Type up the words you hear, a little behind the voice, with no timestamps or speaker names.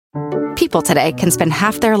People today can spend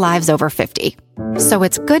half their lives over 50. So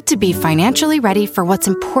it's good to be financially ready for what's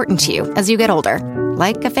important to you as you get older,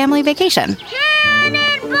 like a family vacation.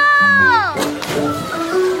 Cannonball!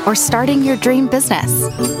 Or starting your dream business.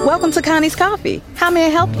 Welcome to Connie's Coffee. How may I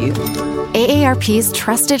help you? AARP's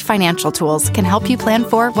trusted financial tools can help you plan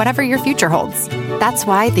for whatever your future holds. That's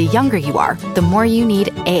why the younger you are, the more you need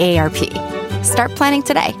AARP. Start planning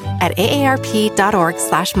today at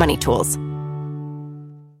aarp.org/moneytools.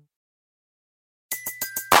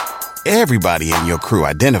 Everybody in your crew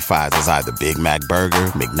identifies as either Big Mac Burger,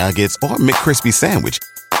 McNuggets, or McCrispy Sandwich.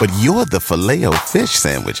 But you're the Filet-O-Fish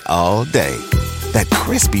Sandwich all day. That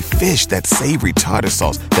crispy fish, that savory tartar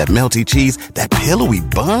sauce, that melty cheese, that pillowy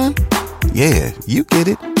bun. Yeah, you get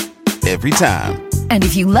it. Every time. And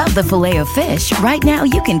if you love the Filet-O-Fish, right now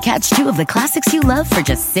you can catch two of the classics you love for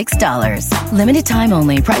just $6. Limited time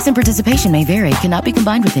only. Price and participation may vary. Cannot be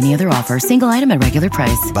combined with any other offer. Single item at regular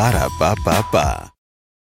price. Ba-da-ba-ba-ba.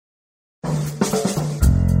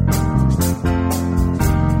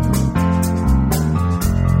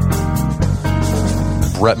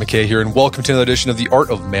 Brett McKay here, and welcome to another edition of the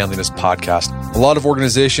Art of Manliness podcast. A lot of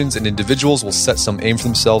organizations and individuals will set some aim for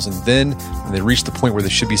themselves, and then when they reach the point where they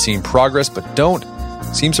should be seeing progress but don't,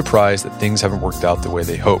 seem surprised that things haven't worked out the way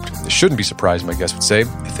they hoped. They shouldn't be surprised, my guest would say,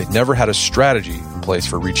 if they never had a strategy in place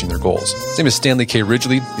for reaching their goals. His name is Stanley K.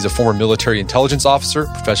 Ridgely. He's a former military intelligence officer,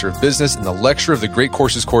 professor of business, and the lecturer of the Great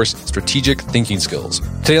Courses course, Strategic Thinking Skills.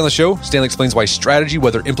 Today on the show, Stanley explains why strategy,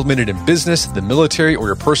 whether implemented in business, the military, or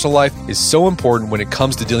your personal life, is so important when it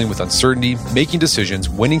comes to dealing with uncertainty, making decisions,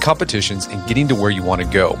 winning competitions, and getting to where you want to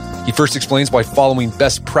go. He first explains why following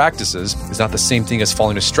best practices is not the same thing as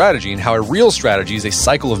following a strategy, and how a real strategy is a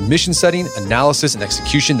cycle of mission setting, analysis, and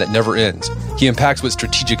execution that never ends. He unpacks what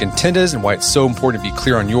strategic intent is and why it's so important to be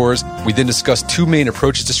clear on yours. We then discuss two main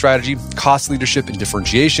approaches to strategy: cost leadership and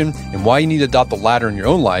differentiation, and why you need to adopt the latter in your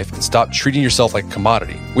own life and stop treating yourself like a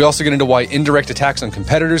commodity. We also get into why indirect attacks on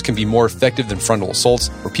competitors can be more effective than frontal assaults,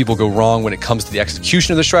 where people go wrong when it comes to the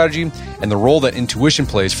execution of the strategy, and the role that intuition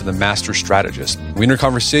plays for the master strategist. We enter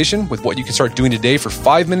conversation with what you can start doing today for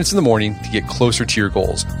 5 minutes in the morning to get closer to your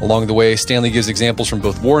goals. Along the way, Stanley gives examples from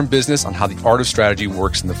both war and business on how the art of strategy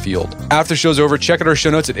works in the field. After the show's over, check out our show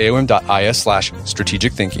notes at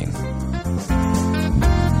aom.is/strategic thinking.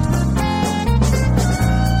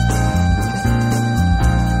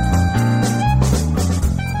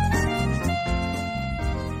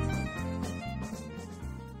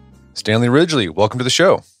 Stanley Ridgely, welcome to the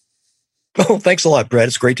show. Oh, thanks a lot, Brett.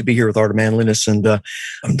 It's great to be here with Art of Manliness, and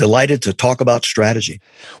I'm delighted to talk about strategy.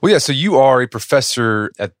 Well, yeah, so you are a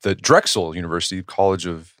professor at the Drexel University College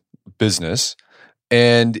of Business,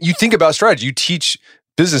 and you think about strategy. You teach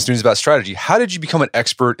business students about strategy. How did you become an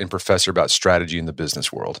expert and professor about strategy in the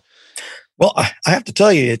business world? Well, I have to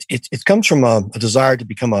tell you, it comes from a desire to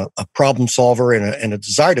become a problem solver and a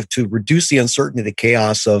desire to reduce the uncertainty, the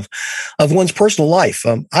chaos of one's personal life.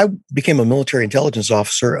 I became a military intelligence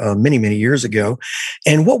officer many, many years ago.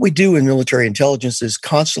 And what we do in military intelligence is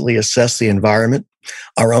constantly assess the environment,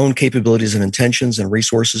 our own capabilities and intentions and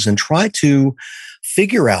resources, and try to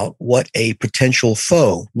figure out what a potential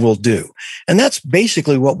foe will do. And that's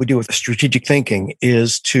basically what we do with strategic thinking,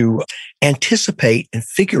 is to anticipate and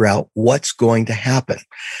figure out what's going to happen.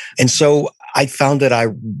 And so I found that I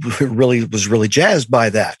was really jazzed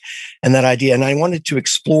by that and that idea. And I wanted to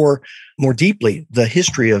explore more deeply the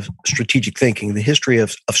history of strategic thinking, the history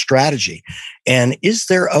of strategy. And is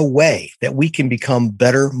there a way that we can become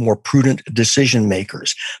better, more prudent decision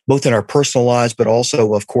makers, both in our personal lives, but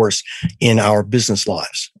also, of course, in our business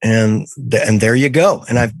lives? And there you go.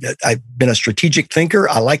 And I've been a strategic thinker.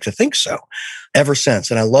 I like to think so ever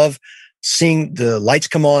since. And I love seeing the lights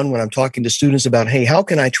come on when I'm talking to students about, hey, how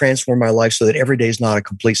can I transform my life so that every day is not a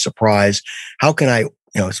complete surprise? How can I,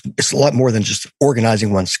 it's a lot more than just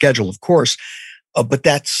organizing one's schedule, of course, but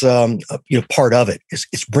that's part of it.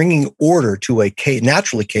 It's bringing order to a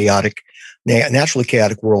naturally chaotic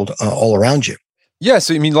world all around you. Yeah,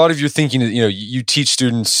 so I mean, a lot of your thinking, you teach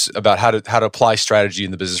students about how to apply strategy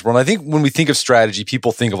in the business world. And I think when we think of strategy,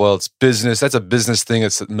 people think of, well, it's business. That's a business thing.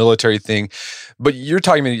 It's a military thing. But you're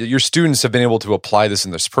talking about your students have been able to apply this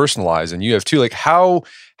in their personal lives, and you have too. Like, how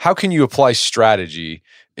can you apply strategy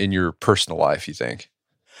in your personal life, you think?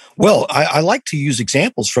 Well, I like to use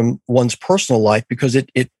examples from one's personal life because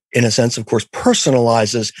it in a sense, of course,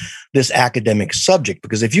 personalizes this academic subject.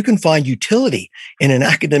 Because if you can find utility in an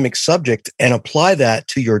academic subject and apply that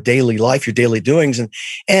to your daily life, your daily doings,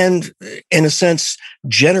 and in a sense,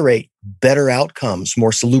 generate better outcomes,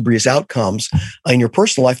 more salubrious outcomes in your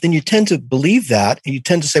personal life, then you tend to believe that, and you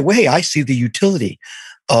tend to say, well, hey, I see the utility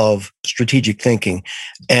of strategic thinking.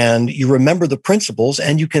 And you remember the principles,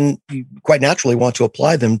 and you quite naturally want to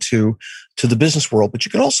apply them to the business world, but you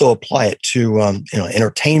can also apply it to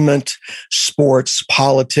entertainment, sports,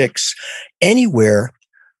 politics, anywhere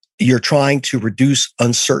you're trying to reduce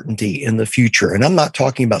uncertainty in the future. And I'm not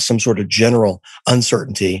talking about some sort of general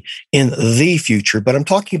uncertainty in the future, but I'm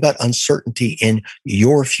talking about uncertainty in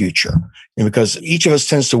your future. And because each of us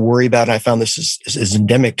tends to worry about, and I found this is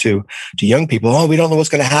endemic to young people. Oh, we don't know what's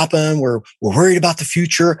going to happen. We're worried about the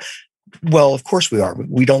future. Well, of course we are.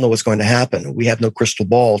 We don't know what's going to happen. We have no crystal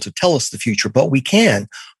ball to tell us the future, but we can,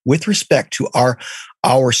 with respect to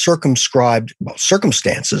our circumscribed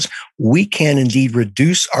circumstances, we can indeed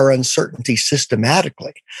reduce our uncertainty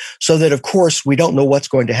systematically so that, of course, we don't know what's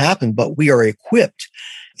going to happen, but we are equipped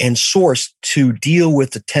and sourced to deal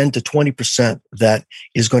with the 10 to 20% that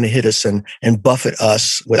is going to hit us and buffet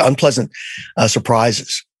us with unpleasant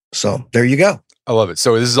surprises. So there you go. I love it.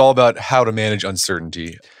 So this is all about how to manage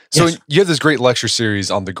uncertainty. So Yes. You have this great lecture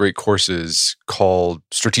series on the great courses called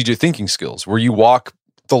Strategic Thinking Skills, where you walk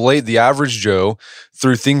the average Joe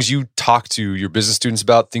through things you talk to your business students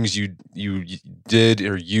about, things you did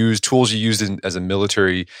or used, tools you used as a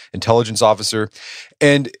military intelligence officer.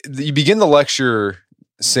 And you begin the lecture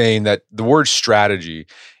saying that the word strategy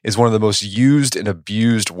is one of the most used and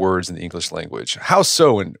abused words in the English language. How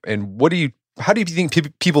so? And how do you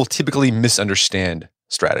think people typically misunderstand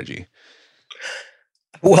strategy?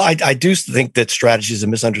 Well, I do think that strategy is a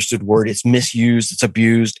misunderstood word. It's misused. It's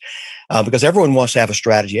abused because everyone wants to have a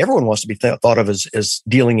strategy. Everyone wants to be thought of as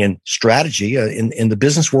dealing in strategy. In the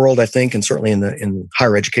business world, I think, and certainly in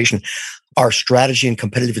higher education, our strategy and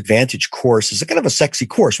competitive advantage course is a kind of a sexy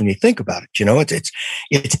course when you think about it. You know,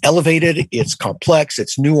 it's elevated, it's complex,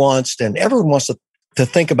 it's nuanced, and everyone wants to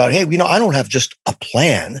think about, hey, I don't have just a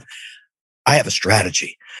plan. I have a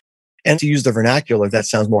strategy. And to use the vernacular, that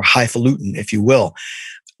sounds more highfalutin, if you will.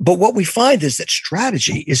 But what we find is that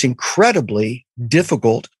strategy is incredibly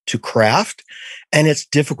difficult to craft, and it's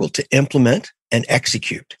difficult to implement and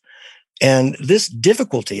execute. And this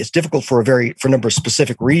difficulty is difficult for a number of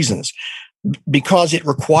specific reasons, because it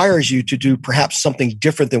requires you to do perhaps something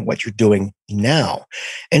different than what you're doing now.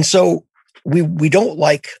 And so we don't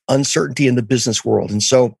like uncertainty in the business world. And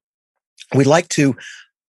so we like to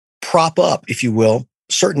prop up, if you will,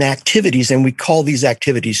 certain activities, and we call these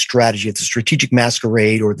activities strategy. It's a strategic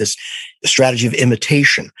masquerade or this strategy of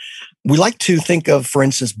imitation. We like to think of, for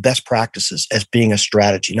instance, best practices as being a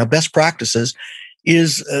strategy. Now, best practices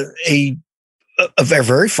is a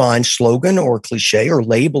very fine slogan or cliche or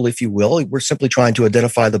label, if you will. We're simply trying to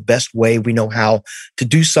identify the best way we know how to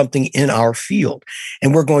do something in our field,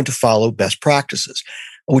 and we're going to follow best practices,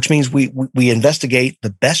 which means we investigate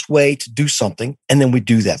the best way to do something, and then we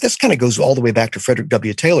do that. This kind of goes all the way back to Frederick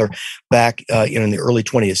W. Taylor back in the early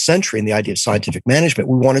 20th century and the idea of scientific management.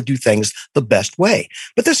 We want to do things the best way.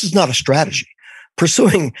 But this is not a strategy.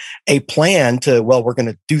 Pursuing a plan to, we're going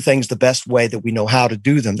to do things the best way that we know how to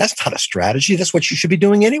do them, that's not a strategy. That's what you should be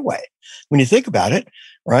doing anyway, when you think about it,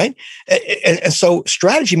 right? And so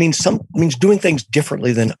strategy means doing things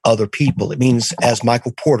differently than other people. It means, as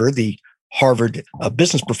Michael Porter, the Harvard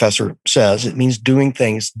business professor, says, it means doing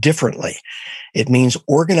things differently. It means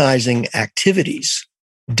organizing activities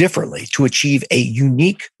differently to achieve a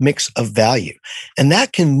unique mix of value. And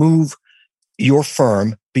that can move your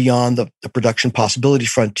firm beyond the production possibility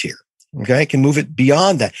frontier. Okay, it can move it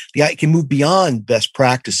beyond that. It can move beyond best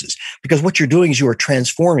practices, because what you're doing is you are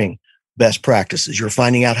transforming best practices. You're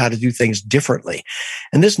finding out how to do things differently.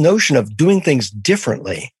 And this notion of doing things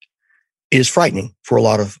differently is frightening for a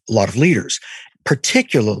lot of leaders,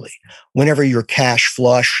 particularly whenever you're cash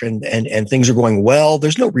flush and things are going well.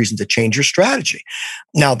 There's no reason to change your strategy.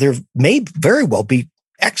 Now, there may very well be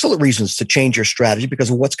excellent reasons to change your strategy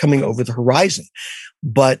because of what's coming over the horizon.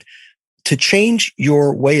 But to change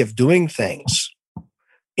your way of doing things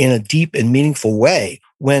in a deep and meaningful way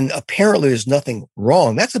when apparently there's nothing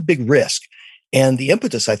wrong, that's a big risk. And the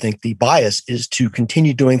impetus, I think, the bias is to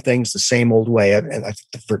continue doing things the same old way. And I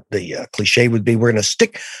think the cliche would be, we're going to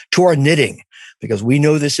stick to our knitting because we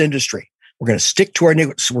know this industry. We're going to stick to our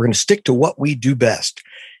knitting. So we're going to stick to what we do best.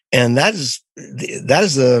 And that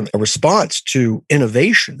is a response to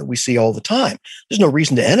innovation that we see all the time. There's no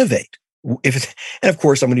reason to innovate. And of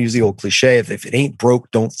course, I'm going to use the old cliche, if it ain't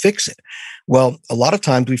broke, don't fix it. Well, a lot of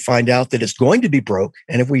times we find out that it's going to be broke.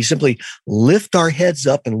 And if we simply lift our heads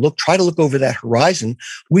up and try to look over that horizon,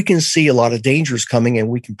 we can see a lot of dangers coming, and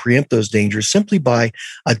we can preempt those dangers simply by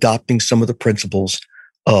adopting some of the principles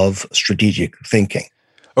of strategic thinking.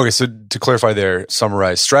 Okay, so to clarify there,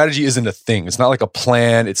 summarize, strategy isn't a thing. It's not like a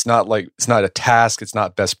plan. It's not a task. It's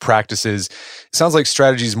not best practices. It sounds like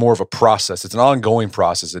strategy is more of a process. It's an ongoing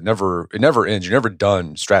process. It never ends. You're never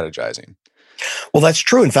done strategizing. Well, that's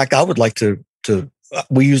true. In fact, I would like to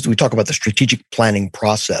we talk about the strategic planning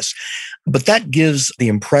process, but that gives the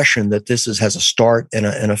impression that this has a start and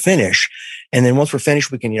a finish. And then once we're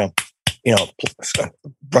finished, we can,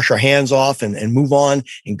 brush our hands off and move on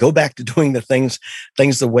and go back to doing the things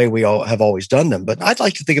the way we all have always done them. But I'd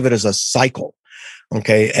like to think of it as a cycle.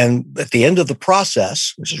 Okay. And at the end of the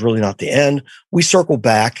process, which is really not the end, we circle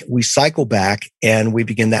back, we cycle back, and we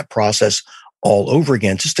begin that process all over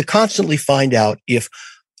again, just to constantly find out if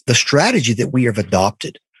the strategy that we have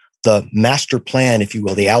adopted, the master plan, if you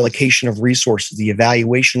will, the allocation of resources, the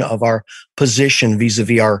evaluation of our position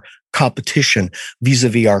vis-a-vis our competition,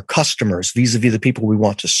 vis-a-vis our customers, vis-a-vis the people we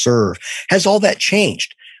want to serve, has all that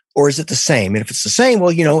changed? Or is it the same? And if it's the same,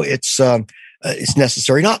 well, it's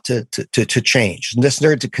necessary not to change. It's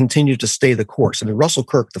necessary to continue to stay the course. I mean, Russell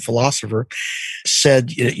Kirk, the philosopher,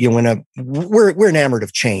 said, we're enamored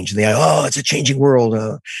of change. And it's a changing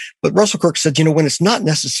world. But Russell Kirk said, when it's not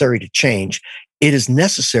necessary to change, it is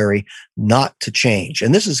necessary not to change.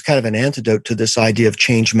 And this is kind of an antidote to this idea of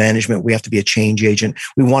change management. We have to be a change agent.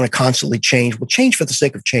 We want to constantly change. Well, change for the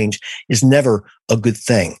sake of change is never a good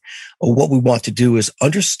thing. What we want to do is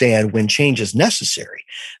understand when change is necessary,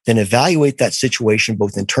 then evaluate that situation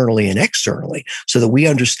both internally and externally so that we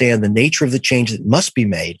understand the nature of the change that must be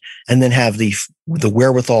made, and then have the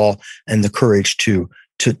wherewithal and the courage to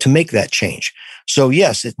make that change. So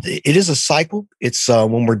yes, it is a cycle. It's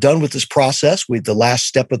when we're done with this process, the last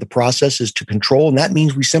step of the process is to control. And that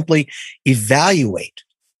means we simply evaluate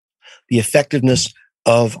the effectiveness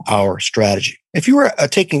of our strategy. If you were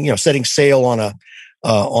setting sail on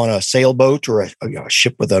a sailboat or a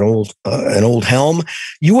ship with an old helm,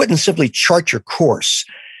 you wouldn't simply chart your course,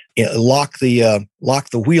 lock the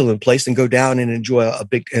wheel in place and go down and enjoy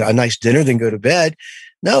a nice dinner, then go to bed.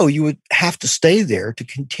 No, you would have to stay there to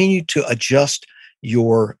continue to adjust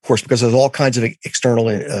your course, because there's all kinds of external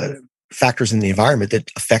factors in the environment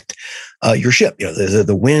that affect your ship.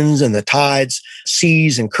 The winds and the tides,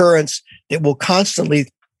 seas and currents that will constantly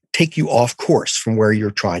take you off course from where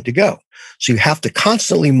you're trying to go. So you have to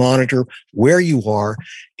constantly monitor where you are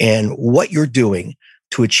and what you're doing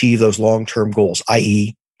to achieve those long-term goals,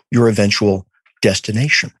 i.e., your eventual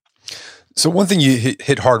destination. So one thing you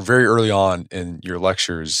hit hard very early on in your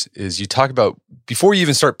lectures is you talk about, before you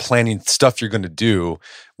even start planning stuff you're going to do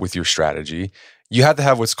with your strategy, you have to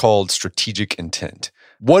have what's called strategic intent.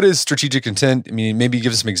 What is strategic intent? I mean, maybe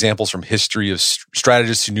give us some examples from history of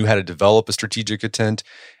strategists who knew how to develop a strategic intent,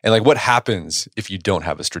 and what happens if you don't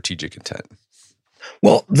have a strategic intent?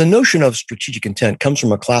 Well, the notion of strategic intent comes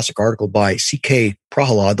from a classic article by C.K.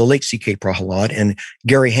 Prahalad, the late C.K. Prahalad, and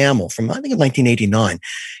Gary Hamel from, I think, 1989.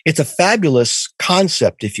 It's a fabulous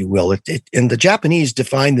concept, if you will. And the Japanese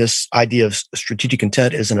define this idea of strategic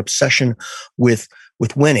intent as an obsession with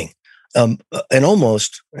winning. An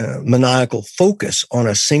almost maniacal focus on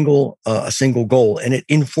a single goal, and it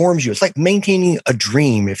informs you. It's like maintaining a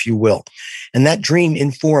dream, if you will, and that dream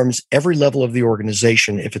informs every level of the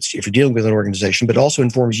organization. If you're dealing with an organization, but also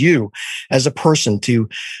informs you as a person,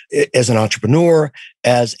 as an entrepreneur,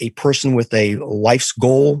 as a person with a life's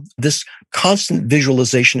goal. This constant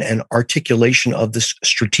visualization and articulation of this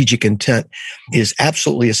strategic intent is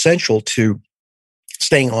absolutely essential to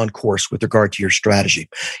staying on course with regard to your strategy.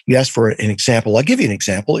 You asked for an example. I'll give you an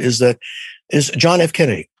example. Is John F.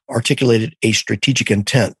 Kennedy articulated a strategic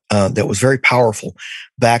intent that was very powerful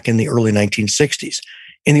back in the early 1960s.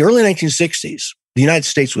 In the early 1960s, the United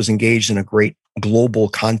States was engaged in a great global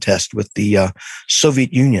contest with the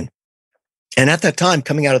Soviet Union. And at that time,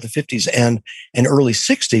 coming out of the 50s and early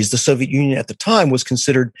 60s, the Soviet Union at the time was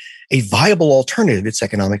considered a viable alternative, its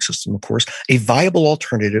economic system, of course, a viable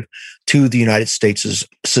alternative to the United States'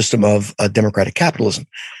 system of democratic capitalism.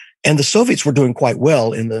 And the Soviets were doing quite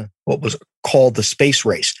well in what was called the space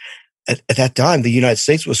race. At that time, the United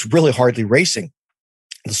States was really hardly racing.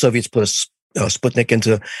 The Soviets put a Sputnik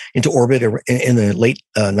into orbit in the late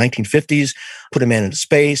 1950s, put a man into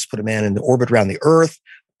space, put a man into orbit around the Earth,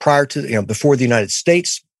 before the United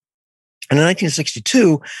States. And in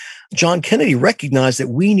 1962, John Kennedy recognized that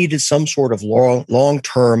we needed some sort of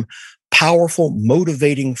long-term, powerful,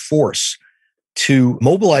 motivating force to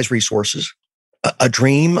mobilize resources, a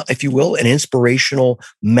dream, if you will, an inspirational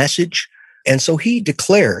message. And so he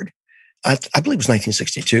declared, I believe it was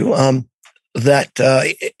 1962, that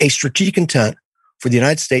a strategic intent for the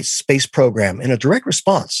United States space program, in a direct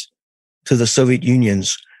response to the Soviet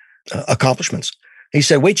Union's accomplishments, He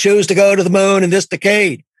said, we choose to go to the moon in this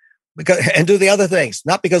decade and do the other things,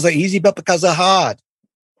 not because they're easy, but because they're hard.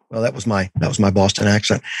 Well, that was my Boston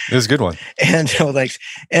accent. It was a good one. And thanks.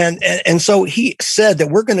 And so he said that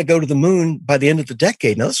we're going to go to the moon by the end of the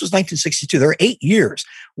decade. Now, this was 1962. There were 8 years.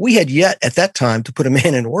 We had yet at that time to put a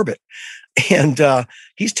man in orbit. And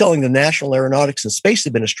he's telling the National Aeronautics and Space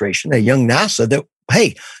Administration, a young NASA, that,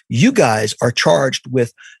 hey, you guys are charged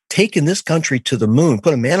with taking this country to the moon,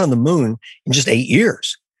 put a man on the moon in just 8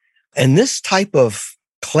 years. And this type of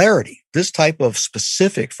clarity, this type of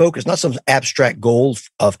specific focus, not some abstract goal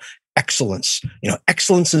of excellence,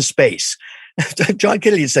 excellence in space. John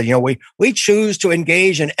Kennedy said, we choose to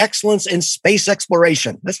engage in excellence in space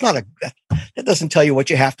exploration. That doesn't tell you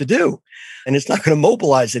what you have to do. And it's not going to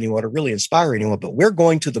mobilize anyone or really inspire anyone, but we're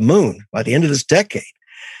going to the moon by the end of this decade.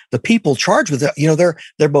 The people charged with it,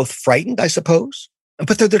 they're both frightened, I suppose,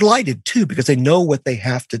 but they're delighted too, because they know what they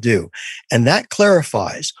have to do. And that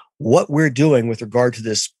clarifies what we're doing with regard to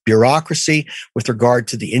this bureaucracy, with regard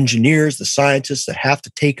to the engineers, the scientists that have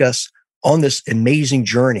to take us on this amazing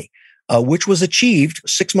journey, which was achieved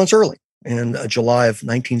 6 months early in July of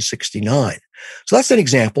 1969. So that's an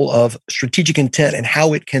example of strategic intent and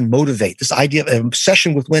how it can motivate this idea of an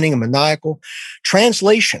obsession with winning, a maniacal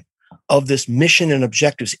translation of this mission and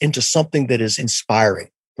objectives into something that is inspiring,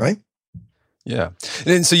 right? Yeah.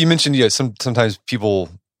 And so you mentioned, sometimes people,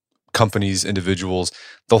 companies, individuals,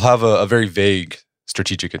 they'll have a very vague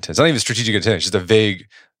strategic intent. It's not even strategic intent, it's just a vague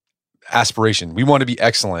aspiration. We want to be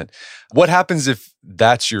excellent. What happens if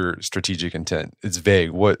that's your strategic intent? It's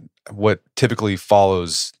vague. What typically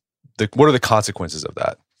follows? What are the consequences of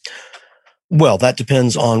that? Well, that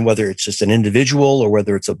depends on whether it's just an individual or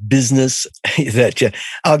whether it's a business.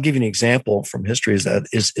 I'll give you an example from history.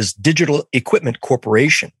 Is Digital Equipment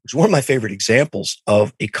Corporation. It's one of my favorite examples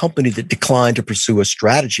of a company that declined to pursue a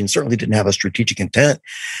strategy and certainly didn't have a strategic intent.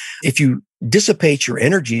 If you dissipate your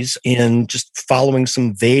energies in just following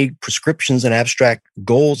some vague prescriptions and abstract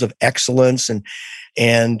goals of excellence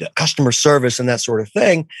and customer service and that sort of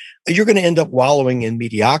thing, you're going to end up wallowing in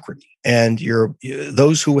mediocrity. And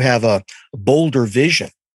those who have a bolder vision,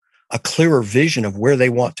 a clearer vision of where they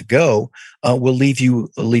want to go, will leave you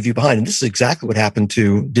behind. And this is exactly what happened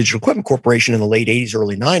to Digital Equipment Corporation in the late 80s,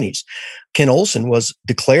 early 90s. Ken Olsen was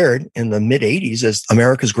declared in the mid 80s as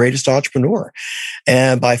America's greatest entrepreneur,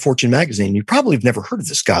 and by Fortune magazine. You probably have never heard of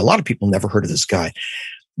this guy. A lot of people never heard of this guy.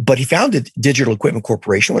 But he founded Digital Equipment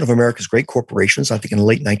Corporation, one of America's great corporations, I think in the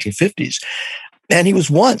late 1950s. And he was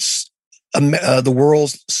once the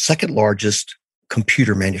world's second largest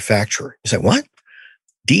computer manufacturer. You say, what?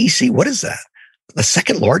 DEC, what is that? The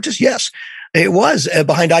second largest? Yes, it was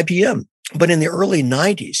behind IBM. But in the early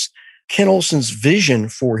 90s, Ken Olsen's vision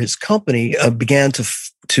for his company began to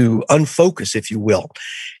unfocus, if you will.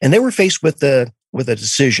 And they were faced with a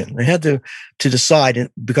decision. They had to decide,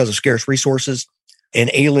 because of scarce resources and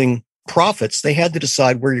ailing profits, they had to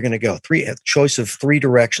decide where you're going to go. A choice of three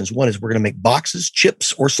directions. One is we're going to make boxes,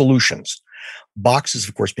 chips, or solutions. Boxes,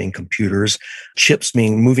 of course, being computers, chips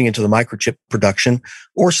being moving into the microchip production,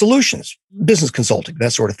 or solutions, business consulting,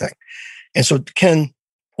 that sort of thing. And so Ken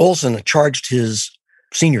Olsen charged his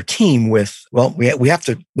senior team with, we have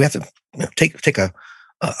to take a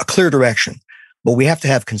clear direction, but we have to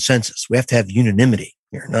have consensus. We have to have unanimity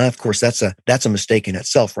here. Now, of course, that's a mistake in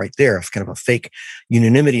itself right there, of kind of a fake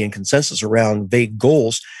unanimity and consensus around vague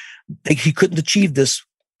goals. He couldn't achieve this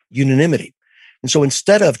unanimity. And so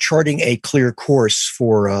instead of charting a clear course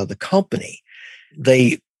for the company,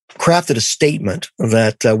 they crafted a statement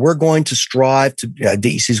that we're going to strive to,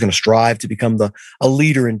 DEC is going to strive to become a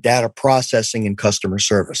leader in data processing and customer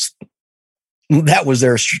service. That was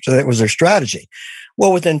their strategy.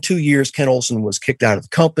 Well, within 2 years, Ken Olsen was kicked out of the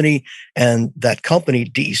company, and that company,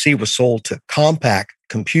 DEC, was sold to Compaq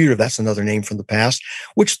Computer. That's another name from the past,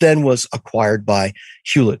 which then was acquired by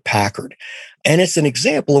Hewlett Packard. And it's an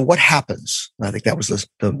example of what happens. I think that was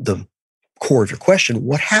the core of your question.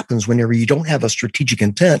 What happens whenever you don't have a strategic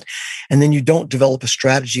intent and then you don't develop a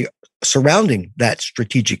strategy surrounding that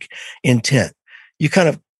strategic intent? You kind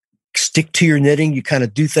of stick to your knitting. You kind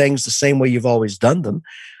of do things the same way you've always done them.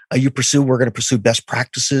 We're going to pursue best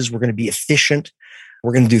practices. We're going to be efficient.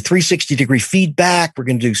 We're going to do 360-degree feedback. We're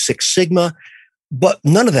going to do Six Sigma. But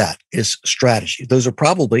none of that is strategy. Those are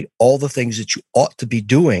probably all the things that you ought to be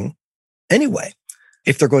doing anyway.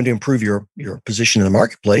 If they're going to improve your position in the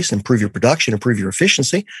marketplace, improve your production, improve your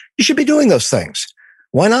efficiency, you should be doing those things.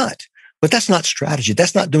 Why not? But that's not strategy.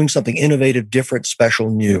 That's not doing something innovative, different, special,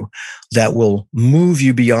 new that will move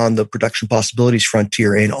you beyond the production possibilities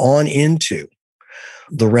frontier and on into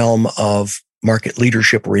the realm of market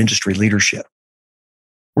leadership or industry leadership.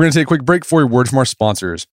 We're going to take a quick break for a word from our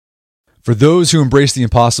sponsors. For those who embrace the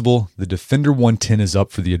impossible, the Defender 110 is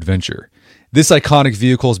up for the adventure. This iconic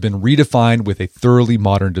vehicle has been redefined with a thoroughly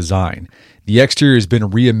modern design. The exterior has been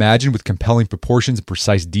reimagined with compelling proportions and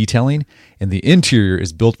precise detailing, and the interior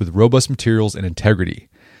is built with robust materials and integrity.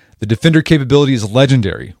 The Defender capability is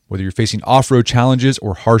legendary, whether you're facing off-road challenges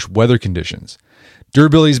or harsh weather conditions.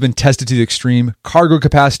 Durability has been tested to the extreme, cargo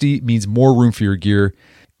capacity means more room for your gear,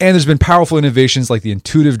 and there's been powerful innovations like the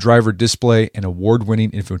intuitive driver display and award-winning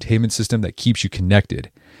infotainment system that keeps you connected.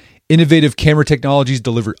 Innovative camera technologies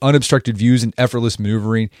deliver unobstructed views and effortless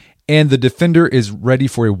maneuvering, and the Defender is ready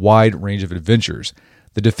for a wide range of adventures.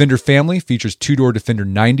 The Defender family features two-door Defender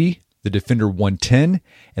 90, the Defender 110,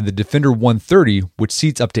 and the Defender 130, which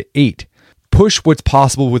seats up to 8. Push what's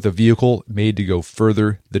possible with a vehicle made to go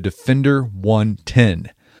further, the Defender 110.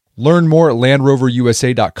 Learn more at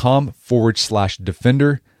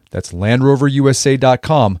LandRoverUSA.com/Defender. That's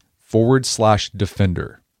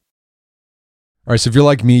LandRoverUSA.com/Defender. All right, so if you're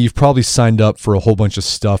like me, you've probably signed up for a whole bunch of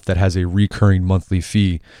stuff that has a recurring monthly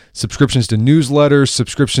fee. Subscriptions to newsletters,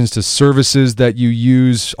 subscriptions to services that you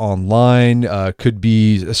use online, could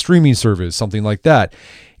be a streaming service, something like that.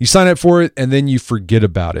 You sign up for it and then you forget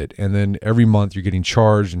about it. And then every month you're getting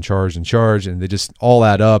charged, and they just all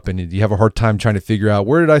add up, and you have a hard time trying to figure out,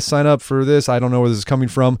 where did I sign up for this? I don't know where this is coming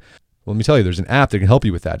from. Well, let me tell you, there's an app that can help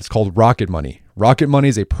you with that. It's called Rocket Money. Rocket Money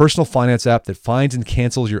is a personal finance app that finds and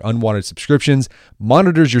cancels your unwanted subscriptions,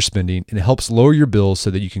 monitors your spending, and helps lower your bills so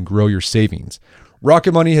that you can grow your savings.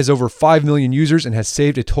 Rocket Money has over 5 million users and has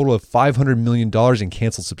saved a total of $500 million in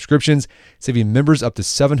canceled subscriptions, saving members up to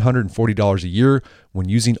 $740 a year when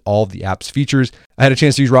using all of the app's features. I had a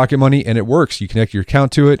chance to use Rocket Money, and it works. You connect your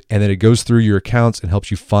account to it, and then it goes through your accounts and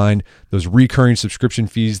helps you find those recurring subscription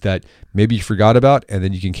fees that maybe you forgot about, and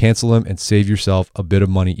then you can cancel them and save yourself a bit of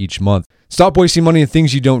money each month. Stop wasting money on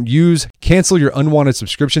things you don't use. Cancel your unwanted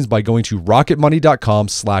subscriptions by going to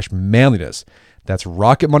rocketmoney.com/manliness. That's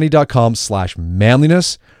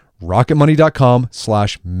rocketmoney.com/manliness,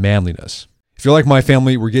 rocketmoney.com/manliness. If you're like my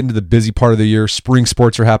family, we're getting to the busy part of the year. Spring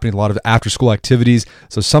sports are happening, a lot of after-school activities.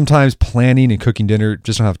 So sometimes planning and cooking dinner,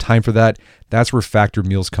 just don't have time for that. That's where Factor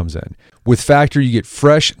Meals comes in. With Factor, you get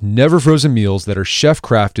fresh, never frozen meals that are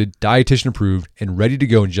chef-crafted, dietitian approved, and ready to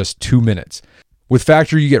go in just 2 minutes. With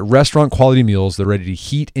Factor, you get restaurant quality meals that are ready to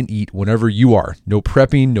heat and eat whenever you are. No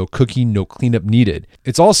prepping, no cooking, no cleanup needed.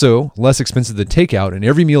 It's also less expensive than takeout, and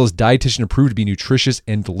every meal is dietitian approved to be nutritious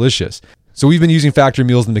and delicious. So we've been using Factor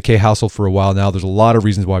meals in the McKay household for a while now. There's a lot of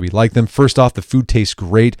reasons why we like them. First off, the food tastes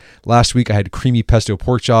great. Last week I had creamy pesto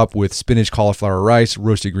pork chop with spinach, cauliflower rice,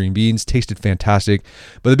 roasted green beans. Tasted fantastic.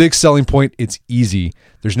 But the big selling point, it's easy.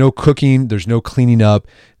 There's no cooking. There's no cleaning up.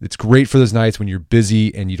 It's great for those nights when you're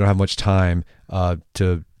busy and you don't have much time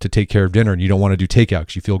to take care of dinner and you don't want to do takeout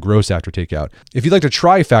because you feel gross after takeout. If you'd like to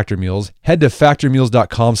try Factor Meals, head to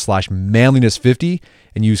factormeals.com/manliness50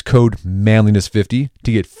 and use code manliness50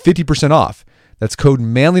 to get 50% off. That's code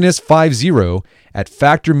manliness50 at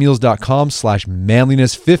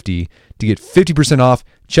factormeals.com/manliness50 to get 50% off.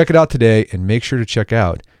 Check it out today and make sure to check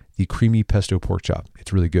out the creamy pesto pork chop.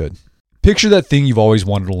 It's really good. Picture that thing you've always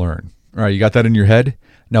wanted to learn. All right, you got that in your head?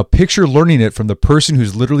 Now picture learning it from the person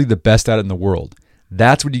who's literally the best at it in the world.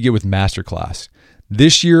 That's what you get with Masterclass.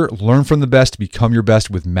 This year, learn from the best to become your best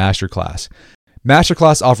with Masterclass.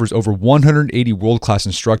 Masterclass offers over 180 world-class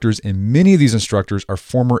instructors, and many of these instructors are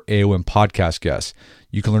former AOM podcast guests.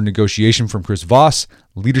 You can learn negotiation from Chris Voss,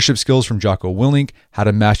 leadership skills from Jocko Willink, how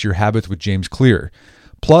to master your habits with James Clear.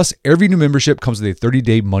 Plus, every new membership comes with a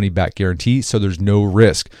 30-day money-back guarantee, so there's no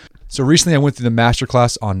risk. So recently I went through the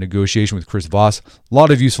masterclass on negotiation with Chris Voss. A lot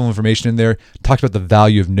of useful information in there. Talked about the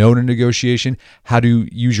value of knowing a negotiation, how to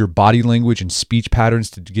use your body language and speech patterns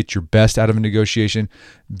to get your best out of a negotiation.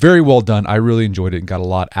 Very well done. I really enjoyed it and got a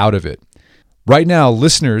lot out of it. Right now,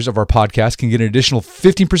 listeners of our podcast can get an additional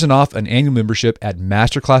 15% off an annual membership at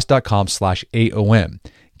masterclass.com/AOM.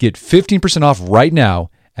 Get 15% off right now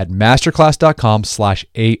at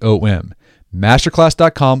masterclass.com/AOM.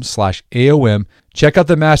 masterclass.com/AOM. Check out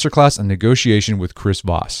the masterclass on negotiation with Chris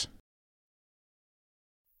Voss.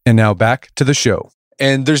 And now back to the show.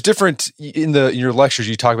 And there's different in your lectures.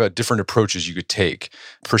 You talk about different approaches you could take,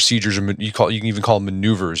 procedures, or you can even call them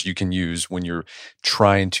maneuvers you can use when you're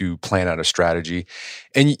trying to plan out a strategy.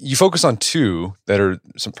 And you focus on two that are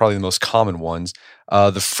probably the most common ones.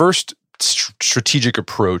 The first strategic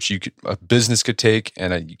approach a business could take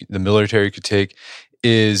and the military could take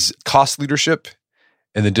is cost leadership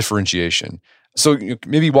and the differentiation. So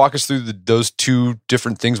maybe walk us through those two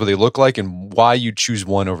different things, what they look like, and why you choose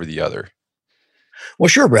one over the other. Well,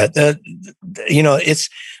 sure, Brett. This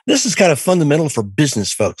is kind of fundamental for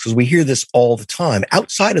business folks because we hear this all the time.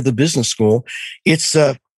 Outside of the business school, it's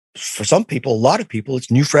for some people, a lot of people,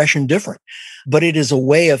 it's new, fresh, and different. But it is a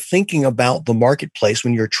way of thinking about the marketplace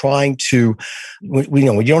when you're trying to, when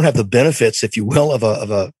you don't have the benefits, if you will, of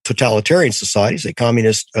a totalitarian society, say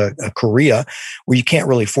communist Korea, where you can't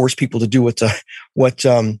really force people to do what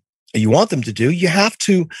you want them to do. You have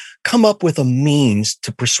to come up with a means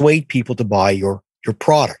to persuade people to buy your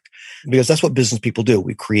product, because that's what business people do.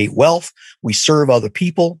 We create wealth. We serve other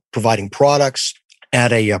people, providing products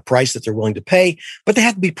at a price that they're willing to pay, but they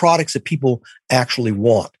have to be products that people actually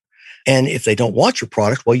want. And if they don't want your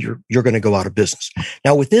product, well, you're going to go out of business.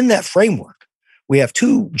 Now, within that framework, we have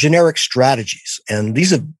two generic strategies, and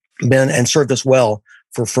these have been and served us well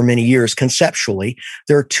for many years conceptually.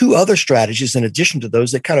 There are two other strategies in addition to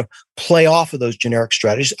those that kind of play off of those generic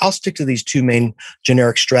strategies. I'll stick to these two main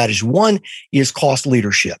generic strategies. One is cost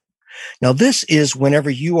leadership. Now, this is whenever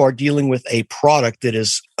you are dealing with a product that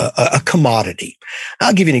is a commodity.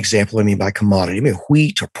 I'll give you an example. I mean by commodity, I mean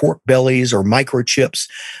wheat or pork bellies or microchips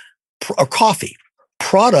or coffee.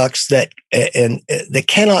 Products that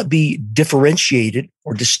cannot be differentiated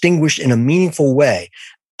or distinguished in a meaningful way,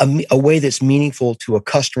 a way that's meaningful to a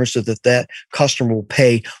customer so that customer will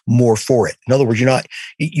pay more for it. In other words,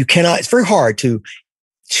 you cannot, it's very hard to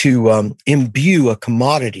imbue a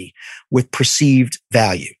commodity with perceived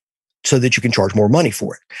value so that you can charge more money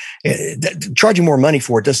for it. Charging more money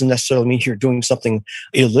for it doesn't necessarily mean you're doing something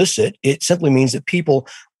illicit. It simply means that people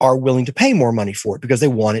are willing to pay more money for it because they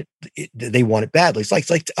want it badly. It's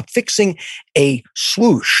like affixing a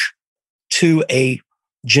swoosh to a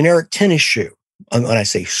generic tennis shoe. When I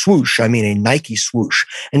say swoosh, I mean a Nike swoosh.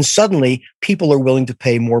 And suddenly people are willing to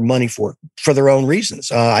pay more money for it for their own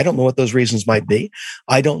reasons. I don't know what those reasons might be.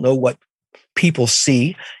 I don't know what people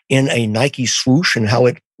see in a Nike swoosh and how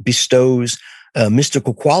it bestows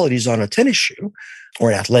mystical qualities on a tennis shoe or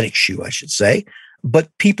an athletic shoe, I should say. But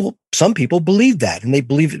some people believe that, and they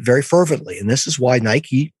believe it very fervently. And this is why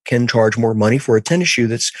Nike can charge more money for a tennis shoe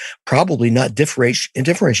that's probably not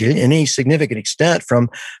differentiated in any significant extent from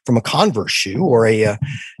a Converse shoe or a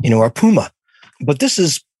Puma. But this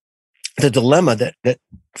is the dilemma that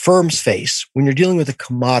firms face when you're dealing with a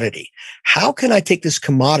commodity. How can I take this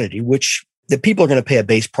commodity, that people are going to pay a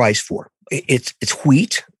base price for? It's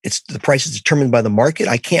wheat. The price is determined by the market.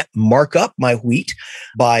 I can't mark up my wheat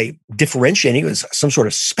by differentiating it with some sort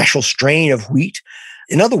of special strain of wheat.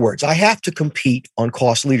 In other words, I have to compete on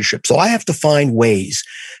cost leadership. So I have to find ways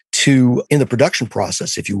in the production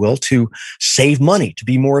process, if you will, to save money, to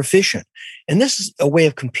be more efficient. And this is a way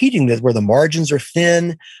of competing where the margins are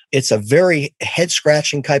thin. It's a very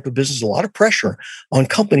head-scratching type of business, a lot of pressure on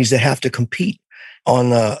companies that have to compete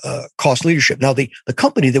on cost leadership. Now, the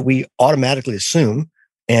company that we automatically assume,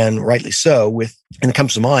 and rightly so, and it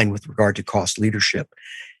comes to mind with regard to cost leadership,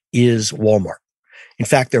 is Walmart. In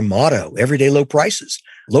fact, their motto, everyday low prices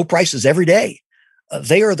every day.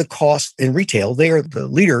 They are the cost in retail. They are the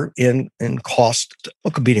leader in cost,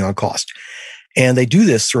 competing on cost. And they do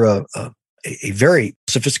this through a very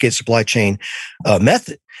sophisticated supply chain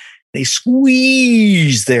method. They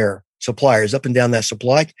squeeze their suppliers up and down that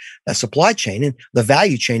supply chain and the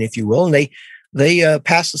value chain, if you will, and they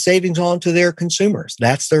pass the savings on to their consumers.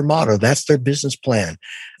 That's their motto. That's their business plan,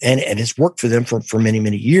 and it's worked for them for many,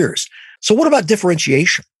 many years. So, what about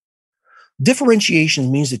differentiation?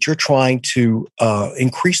 Differentiation means that you're trying to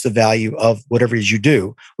increase the value of whatever it is you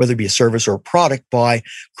do, whether it be a service or a product, by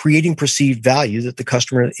creating perceived value that the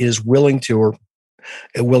customer is willing to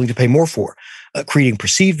pay more for. Creating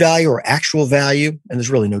perceived value or actual value, and there's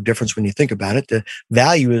really no difference when you think about it. The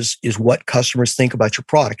value is what customers think about your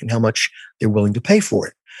product and how much they're willing to pay for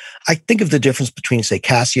it. I think of the difference between, say,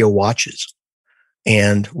 Casio watches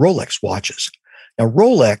and Rolex watches. Now,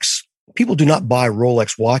 Rolex, people do not buy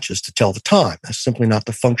Rolex watches to tell the time. That's simply not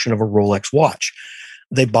the function of a Rolex watch.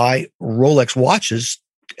 They buy Rolex watches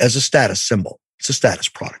as a status symbol. It's a status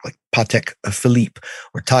product like Patek Philippe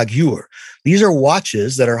or Tag Heuer. These are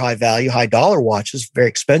watches that are high value, high dollar watches, very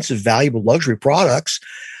expensive, valuable luxury products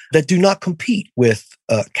that do not compete with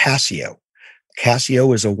Casio.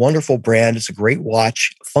 Casio is a wonderful brand. It's a great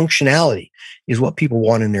watch. Functionality is what people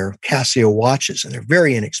want in their Casio watches, and they're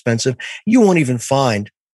very inexpensive. You won't even find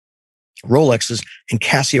Rolexes and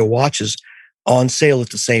Casio watches on sale at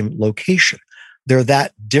the same location. They're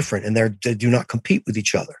that different, and they do not compete with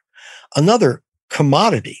each other. Another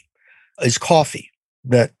commodity is coffee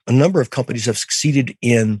that a number of companies have succeeded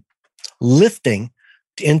in lifting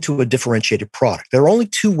into a differentiated product. There are only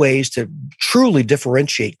two ways to truly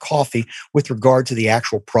differentiate coffee with regard to the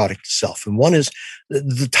actual product itself. And one is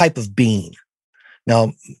the type of bean.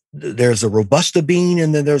 Now, there's a Robusta bean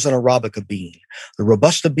and then there's an Arabica bean. The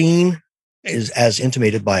Robusta bean is, as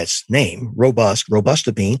intimated by its name,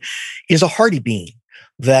 Robusta bean, is a hardy bean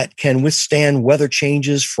that can withstand weather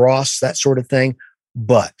changes, frosts, that sort of thing.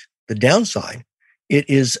 But the downside, it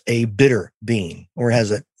is a bitter bean, or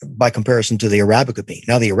has a, by comparison to the Arabica bean.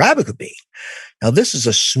 Now, the Arabica bean, this is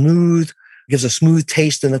gives a smooth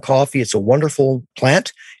taste in the coffee. It's a wonderful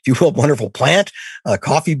plant, if you will, wonderful plant,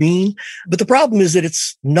 coffee bean. But the problem is that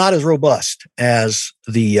it's not as robust as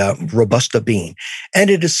the Robusta bean. And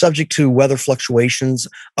it is subject to weather fluctuations.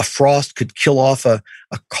 A frost could kill off a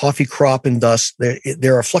coffee crop, and thus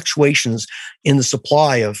there are fluctuations in the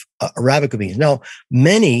supply of Arabica beans. Now,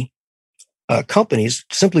 many companies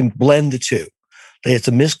simply blend the two. It's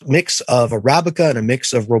a mix of Arabica and a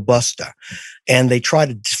mix of Robusta. And they try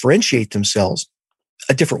to differentiate themselves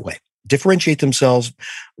a different way. Differentiate themselves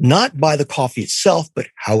not by the coffee itself, but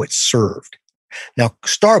how it's served. Now,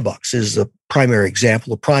 Starbucks is a prime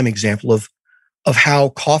example of how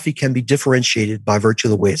coffee can be differentiated by virtue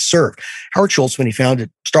of the way it's served. Howard Schultz, when he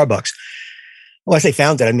founded Starbucks, well, I say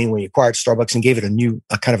founded, I mean when he acquired Starbucks and gave it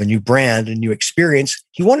a kind of a new brand, a new experience,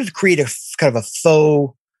 he wanted to create a kind of a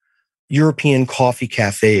faux European coffee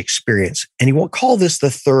cafe experience. And he won't call this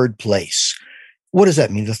the third place. What does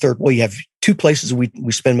that mean? The third? Well, you have two places we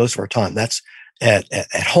spend most of our time. That's at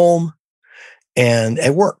home and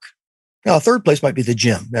at work. Now, a third place might be the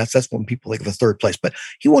gym. That's when people think of a third place. But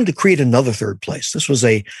he wanted to create another third place. This was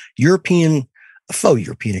a faux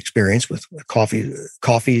European experience with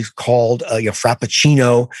coffee called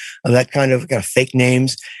Frappuccino, that kind of fake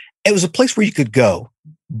names. It was a place where you could go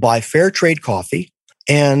buy fair trade coffee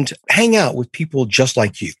and hang out with people just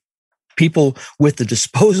like you, people with the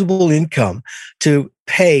disposable income to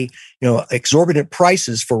pay, exorbitant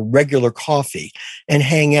prices for regular coffee and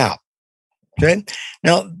hang out. Okay.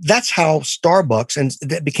 Now that's how Starbucks, and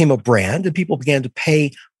that became a brand, and people began to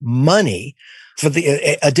pay money for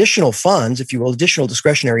the additional funds, if you will, additional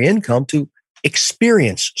discretionary income to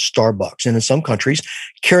experience Starbucks. And in some countries,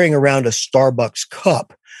 carrying around a Starbucks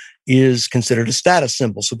cup is considered a status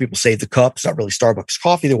symbol. So people say the cup is not really Starbucks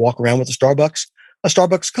coffee. They walk around with a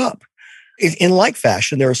Starbucks cup. In like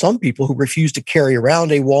fashion, there are some people who refuse to carry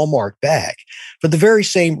around a Walmart bag for the very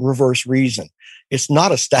same reverse reason. It's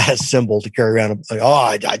not a status symbol to carry around.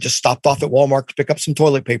 I just stopped off at Walmart to pick up some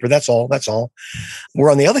toilet paper. That's all.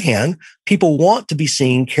 Where on the other hand, people want to be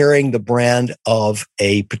seen carrying the brand of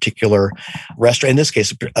a particular restaurant, in this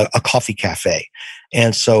case, a coffee cafe.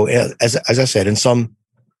 And so, as I said, in some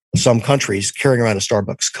countries, carrying around a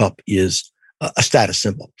Starbucks cup is a status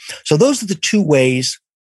symbol. So those are the two ways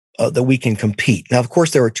that we can compete. Now, of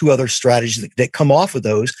course, there are two other strategies that come off of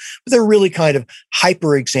those, but they're really kind of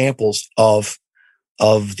hyper examples of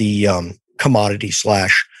the commodity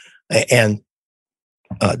and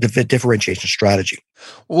the differentiation strategy.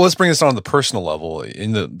 Well, let's bring this on the personal level.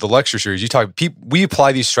 In the lecture series, we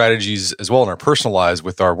apply these strategies as well in our personal lives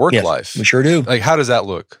with our work life. We sure do. Like, how does that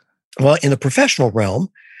look? Well, in the professional realm,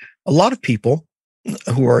 a lot of people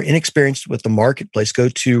who are inexperienced with the marketplace go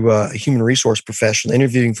to a human resource professional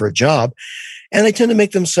interviewing for a job, and they tend to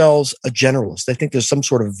make themselves a generalist. They think there's some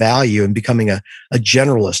sort of value in becoming a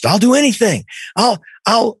generalist. I'll do anything. I'll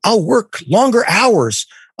work longer hours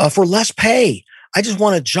for less pay. I just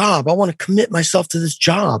want a job. I want to commit myself to this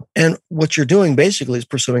job. And what you're doing basically is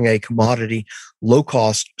pursuing a commodity,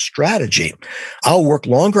 low-cost strategy. I'll work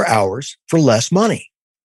longer hours for less money.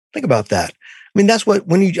 Think about that. I mean, that's what,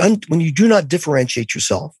 when you do not differentiate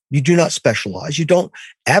yourself, you do not specialize, you don't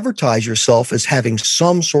advertise yourself as having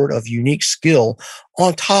some sort of unique skill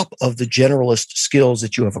on top of the generalist skills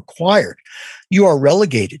that you have acquired, you are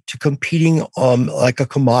relegated to competing like a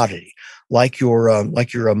commodity, like you're a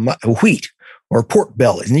wheat or pork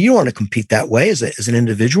belly. And you don't want to compete that way as an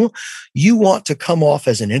individual. You want to come off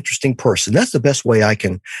as an interesting person. That's the best way I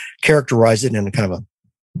can characterize it in a kind of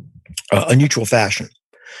a neutral fashion.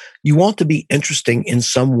 You want to be interesting in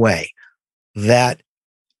some way that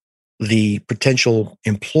the potential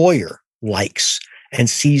employer likes and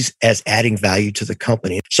sees as adding value to the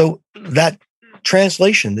company. So that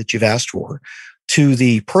translation that you've asked for to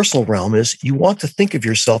the personal realm is you want to think of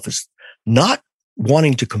yourself as not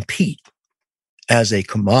wanting to compete as a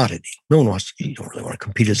commodity. You don't really want to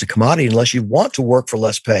compete as a commodity unless you want to work for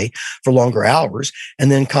less pay for longer hours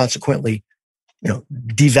and then consequently,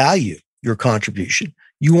 devalue your contribution.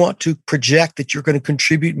 You want to project that you're going to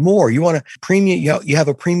contribute more. You want a premium. You have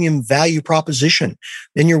a premium value proposition.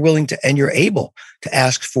 Then you're willing to, and you're able to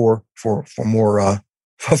ask for more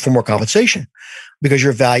compensation because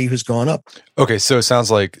your value has gone up. Okay, so it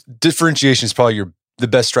sounds like differentiation is probably the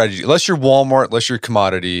best strategy. Unless you're Walmart, unless you're a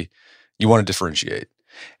commodity, You want to differentiate.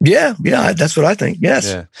 Yeah, that's what I think. Yes.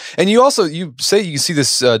 Yeah. And you say you see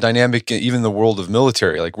this dynamic even in the world of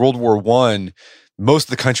military. Like World War I, most of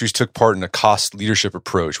the countries took part in a cost leadership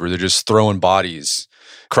approach where they're just throwing bodies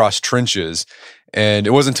across trenches. And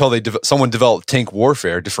it wasn't until someone developed tank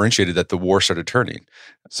warfare, differentiated, that the war started turning.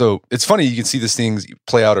 So it's funny, you can see these things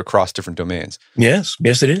play out across different domains. Yes,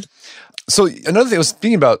 it is. So another thing, I was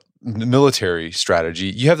thinking about military strategy.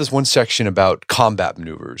 You have this one section about combat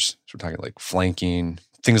maneuvers. So we're talking like flanking,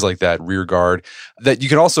 things like that, rear guard, that you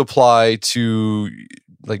can also apply to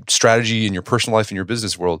like strategy in your personal life and your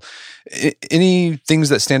business world. Any things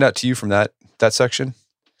that stand out to you from that section?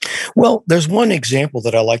 Well, there's one example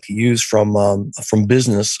that I like to use from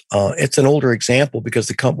business. It's an older example because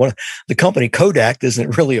the company Kodak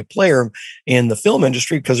isn't really a player in the film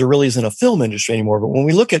industry because there really isn't a film industry anymore. But when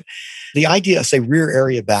we look at the idea of, say, rear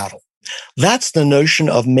area battle, that's the notion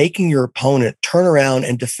of making your opponent turn around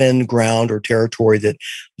and defend ground or territory that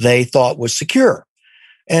they thought was secure.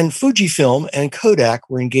 And Fujifilm and Kodak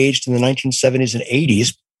were engaged in the 1970s and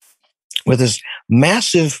 80s with this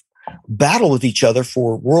massive battle with each other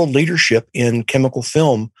for world leadership in chemical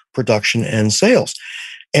film production and sales.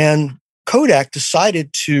 And Kodak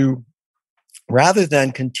decided to, rather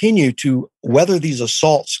than continue to weather these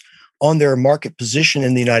assaults on their market position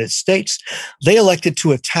in the United States, they elected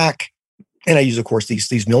to attack, and I use, of course,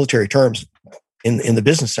 these military terms in the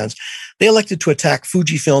business sense, they elected to attack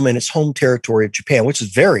Fujifilm in its home territory of Japan, which is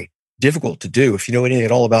very difficult to do. If you know anything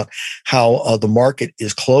at all about how the market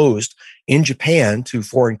is closed in Japan to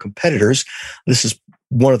foreign competitors, this is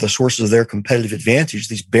one of the sources of their competitive advantage.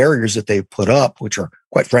 These barriers that they put up, which are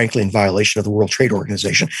quite frankly in violation of the World Trade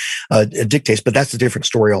Organization, dictates, but that's a different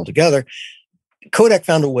story altogether. Kodak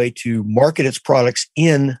found a way to market its products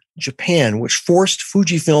in Japan, which forced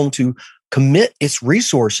Fujifilm to commit its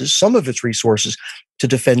resources, some of its resources, to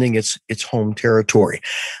defending its home territory.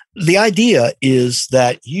 The idea is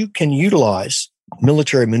that you can utilize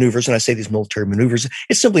military maneuvers, and I say these military maneuvers,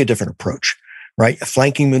 it's simply a different approach, right?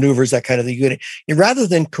 Flanking maneuvers, that kind of thing. Rather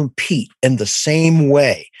than compete in the same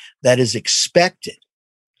way that is expected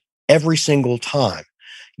every single time,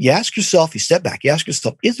 you ask yourself, you step back, you ask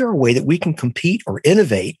yourself, is there a way that we can compete or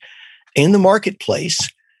innovate in the marketplace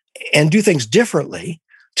and do things differently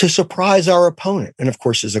to surprise our opponent? And of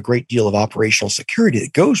course, there's a great deal of operational security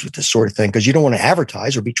that goes with this sort of thing because you don't want to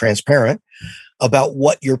advertise or be transparent about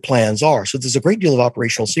what your plans are. So there's a great deal of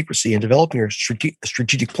operational secrecy in developing your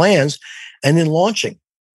strategic plans and then launching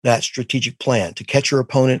that strategic plan to catch your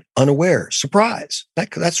opponent unaware, surprise,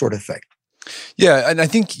 that sort of thing. Yeah, and I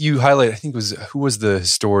think you highlight, who was the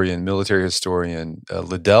historian, military historian,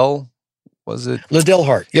 Liddell, was it? Liddell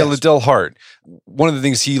Hart. Yeah, yes. Liddell Hart. One of the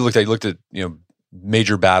things he looked at,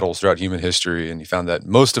 major battles throughout human history, and he found that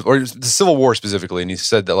or the Civil War specifically, and he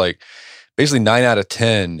said that like basically 9 out of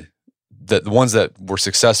 10, that the ones that were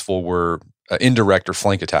successful were indirect or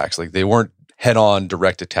flank attacks. Like they weren't head-on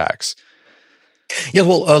direct attacks. Yeah,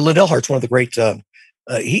 well, Liddell Hart's one of the great.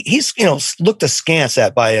 He's looked askance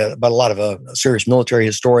at by a lot of serious military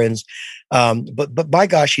historians, but by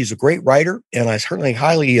gosh, he's a great writer, and I certainly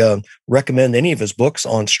highly recommend any of his books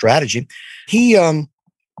on strategy. He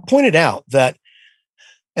pointed out that,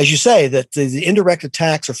 as you say, that the indirect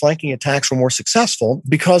attacks or flanking attacks were more successful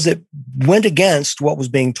because it went against what was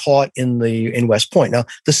being taught in West Point. Now,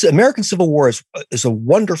 the American Civil War is a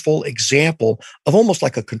wonderful example of almost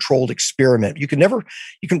like a controlled experiment. You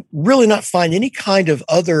can really not find any kind of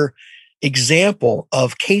other example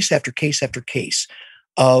of case after case after case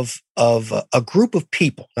of a group of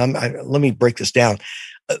people. Let me break this down.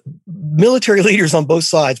 Military leaders on both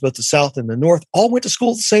sides, both the South and the North, all went to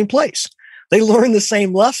school at the same place. They learn the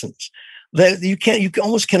same lessons. That you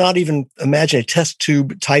almost cannot even imagine a test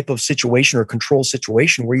tube type of situation or control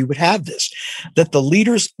situation where you would have this. That the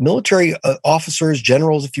leaders, military officers,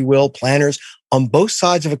 generals, if you will, planners on both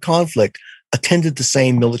sides of a conflict attended the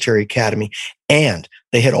same military academy, and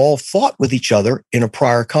they had all fought with each other in a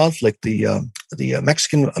prior conflict, the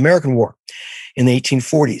Mexican-American War in the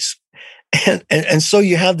 1840s, and so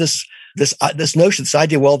you have this notion, this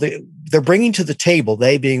idea. Well, they're bringing to the table,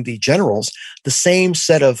 they being the generals, the same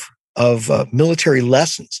set of military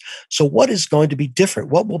lessons. So what is going to be different?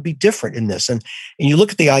 What will be different in this? And you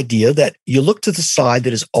look at the idea that you look to the side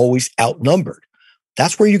that is always outnumbered.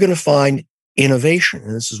 That's where you're going to find innovation.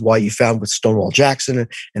 And this is why you found with Stonewall Jackson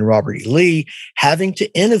and Robert E. Lee having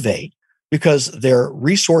to innovate because their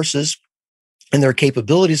resources and their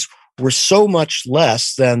capabilities were so much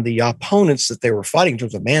less than the opponents that they were fighting in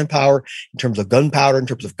terms of manpower, in terms of gunpowder, in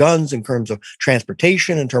terms of guns, in terms of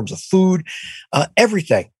transportation, in terms of food,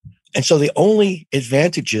 everything And so the only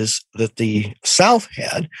advantages that the South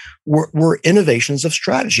had were innovations of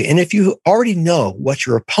strategy. And if you already know what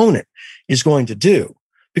your opponent is going to do,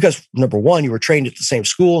 because number one, you were trained at the same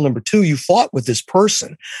school, number two, you fought with this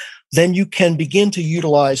person, then you can begin to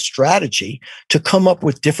utilize strategy to come up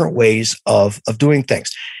with different ways of doing things.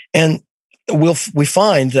 And we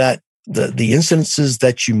find that the incidences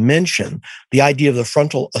that you mentioned, the idea of the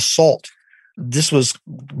frontal assault, this was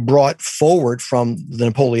brought forward from the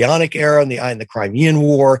Napoleonic era and the Crimean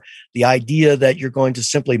War, the idea that you're going to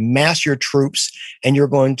simply mass your troops and you're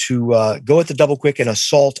going to go at the double quick and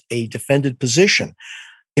assault a defended position.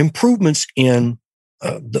 Improvements in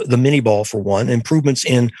the mini ball, for one, improvements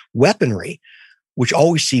in weaponry, which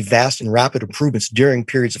always see vast and rapid improvements during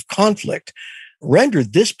periods of conflict,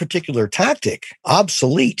 rendered this particular tactic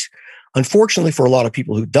obsolete. Unfortunately, for a lot of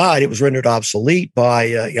people who died, it was rendered obsolete by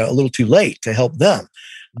a little too late to help them.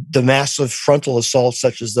 The massive frontal assaults,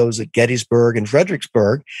 such as those at Gettysburg and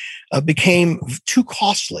Fredericksburg, became too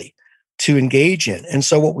costly to engage in. And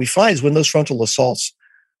so what we find is when those frontal assaults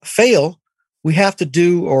fail, we have to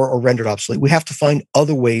do, or rendered obsolete, we have to find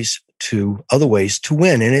other ways to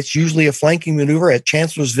win. And it's usually a flanking maneuver. At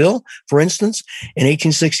Chancellorsville, for instance, in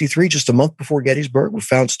 1863, just a month before Gettysburg, we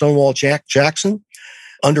found Stonewall Jackson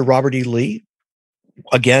under Robert E. Lee,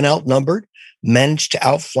 again outnumbered, managed to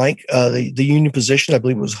outflank the Union position, I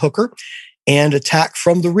believe it was Hooker, and attack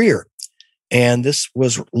from the rear. And this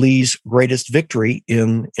was Lee's greatest victory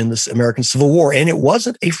in this American Civil War. And it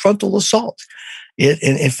wasn't a frontal assault.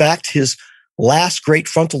 In fact, his last great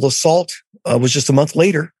frontal assault was just a month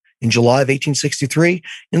later, in July of 1863,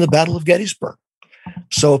 in the Battle of Gettysburg.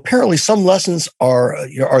 So apparently some lessons are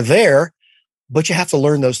there, but you have to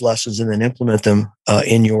learn those lessons and then implement them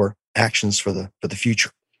in your actions for the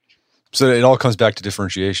future. So it all comes back to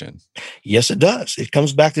differentiation. Yes, it does. It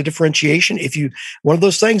comes back to differentiation. One of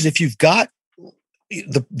those things, if you've got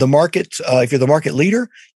the market, if you're the market leader,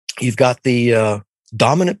 you've got the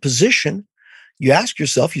dominant position, you ask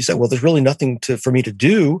yourself, you say, well, there's really nothing for me to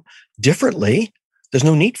do differently. There's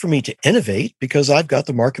no need for me to innovate because I've got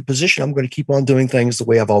the market position. I'm going to keep on doing things the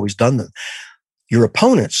way I've always done them. Your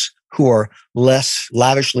opponents, who are less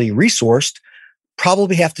lavishly resourced,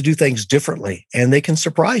 probably have to do things differently, and they can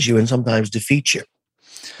surprise you and sometimes defeat you.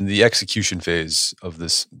 In the execution phase of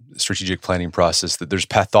this strategic planning process, that there's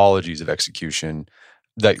pathologies of execution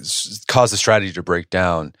that cause the strategy to break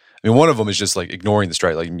down. I mean, one of them is just like ignoring the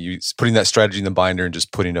strategy, like you putting that strategy in the binder and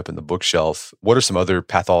just putting it up in the bookshelf. What are some other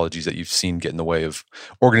pathologies that you've seen get in the way of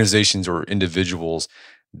organizations or individuals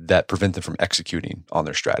that prevent them from executing on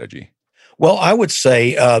their strategy? Well, I would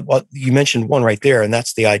say, you mentioned one right there, and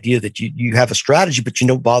that's the idea that you have a strategy, but you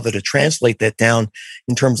don't bother to translate that down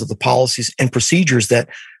in terms of the policies and procedures that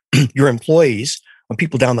your employees, or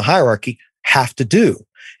people down the hierarchy, have to do.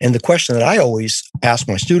 And the question that I always ask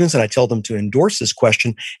my students, and I tell them to endorse this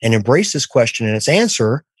question and embrace this question and its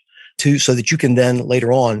answer, so that you can then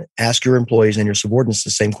later on ask your employees and your subordinates the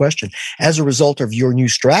same question. As a result of your new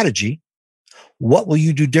strategy, what will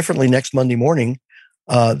you do differently next Monday morning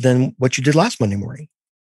than what you did last Monday morning?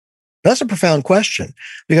 That's a profound question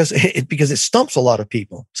because it stumps a lot of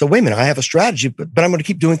people. So wait a minute, I have a strategy, but I'm going to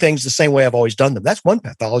keep doing things the same way I've always done them. That's one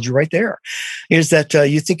pathology right there, is that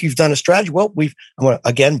you think you've done a strategy. Well, I'm going to,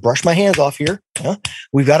 again, brush my hands off here.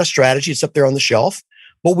 We've got a strategy. It's up there on the shelf,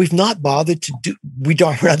 but we've not bothered to do, we're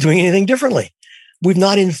not doing anything differently. We've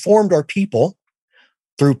not informed our people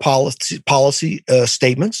through policy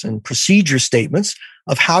statements and procedure statements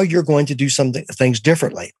of how you're going to do things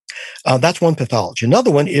differently. That's one pathology.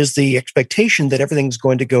 Another one is the expectation that everything's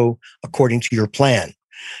going to go according to your plan.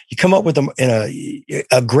 You come up with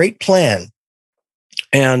a great plan,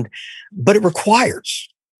 but it requires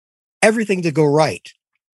everything to go right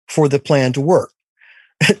for the plan to work.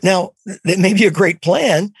 Now, it may be a great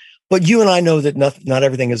plan, but you and I know that not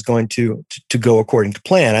everything is going to go according to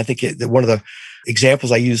plan. I think that one of the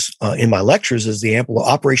examples I use in my lectures is the example of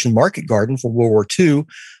Operation Market Garden for World War II,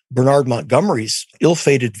 Bernard Montgomery's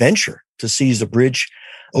ill-fated venture to seize a bridge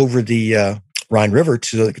over the Rhine River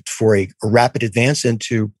for a rapid advance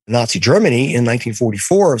into Nazi Germany in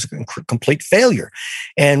 1944 was a complete failure.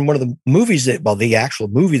 And one of the movies the actual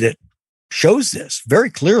movie that shows this very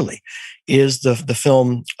clearly is the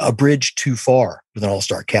film A Bridge Too Far, with an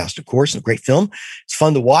all-star cast, of course, a great film. It's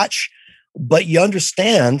fun to watch. But you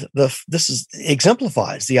understand this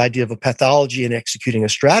exemplifies the idea of a pathology in executing a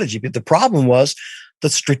strategy. But the problem was the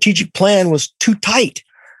strategic plan was too tight.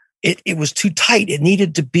 It was too tight. It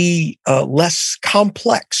needed to be less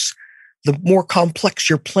complex. The more complex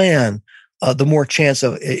your plan, the more chance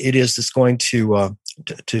of it is that's going to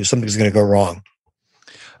something's going to go wrong.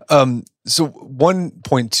 So one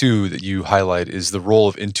point too that you highlight is the role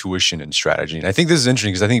of intuition in strategy. And I think this is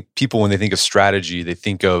interesting because I think people, when they think of strategy, they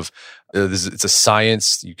think of it's a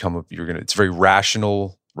science. It's very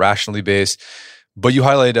rationally based. But you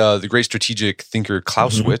highlight the great strategic thinker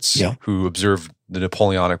Clausewitz, who observed the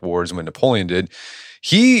Napoleonic Wars and what Napoleon did.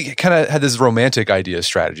 He kind of had this romantic idea of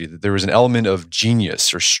strategy, that there was an element of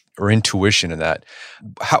genius or intuition in that.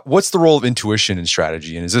 What's the role of intuition in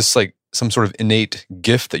strategy? And is this like some sort of innate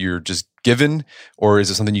gift that you're just given, or is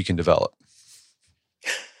it something you can develop?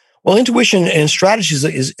 Well, intuition and strategies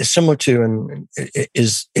is similar to, and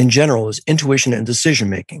is in general, is intuition and decision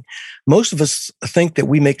making. Most of us think that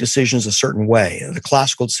we make decisions a certain way. The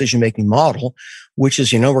classical decision making model, which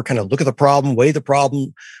is, we're kind of look at the problem, weigh the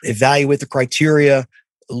problem, evaluate the criteria,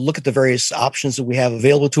 look at the various options that we have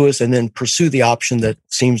available to us, and then pursue the option that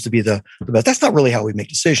seems to be the best. That's not really how we make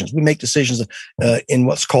decisions. We make decisions in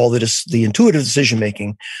what's called the intuitive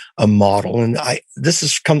decision-making model. And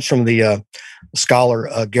this comes from the scholar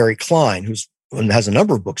Gary Klein, who has a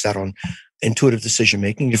number of books out on intuitive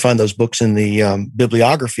decision-making. You find those books in the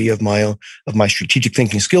bibliography of my strategic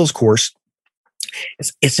thinking skills course.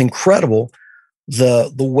 It's incredible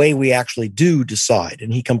the way we actually do decide.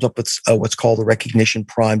 And he comes up with what's called the recognition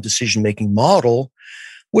prime decision-making model,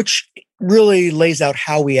 which really lays out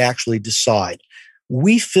how we actually decide.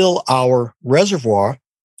 We fill our reservoir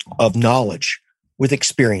of knowledge with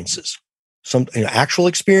experiences, some actual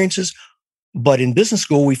experiences, but in business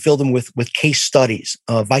school, we fill them with case studies,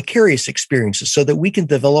 vicarious experiences, so that we can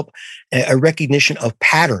develop a recognition of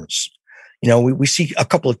patterns. We see a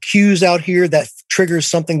couple of cues out here that triggers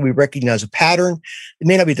something. We recognize a pattern. It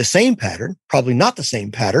may not be the same pattern, probably not the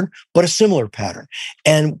same pattern, but a similar pattern.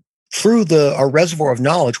 And through our reservoir of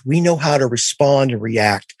knowledge, we know how to respond and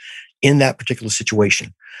react in that particular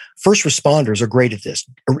situation. First responders are great at this.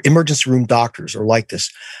 Emergency room doctors are like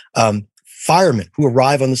this. Firemen who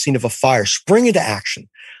arrive on the scene of a fire spring into action.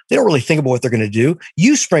 They don't really think about what they're going to do.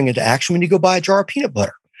 You spring into action when you go buy a jar of peanut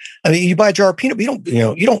butter. I mean, you buy a jar of peanut butter,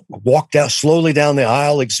 you don't walk slowly down the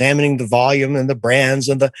aisle examining the volume and the brands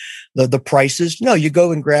and the prices. No, you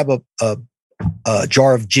go and grab a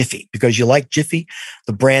jar of Jiffy because you like Jiffy.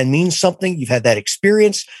 The brand means something. You've had that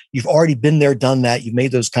experience. You've already been there, done that. You've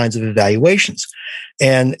made those kinds of evaluations.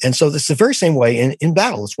 And so it's the very same way in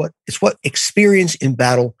battle. It's what experience in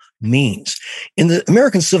battle means. In the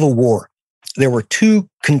American Civil War, there were two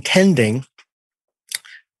contending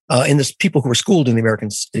people who were schooled in the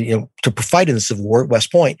Americans, to fight in the Civil War at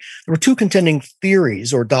West Point. There were two contending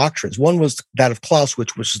theories or doctrines. One was that of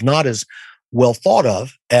Clausewitz, which is not as well thought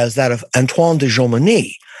of as that of Antoine de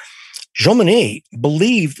Jomini. Jomini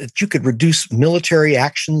believed that you could reduce military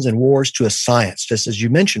actions and wars to a science, just as you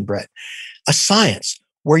mentioned, Brett, a science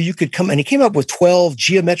where you could come, and he came up with 12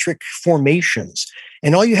 geometric formations.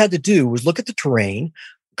 And all you had to do was look at the terrain,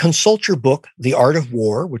 consult your book, The Art of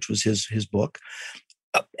War, which was his book,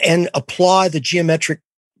 and apply the geometric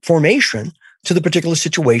formation to the particular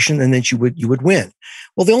situation, and then you would win.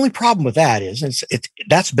 Well, the only problem with that is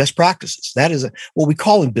that's best practices. That is what we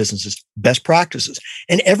call in businesses best practices,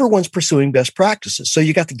 and everyone's pursuing best practices. So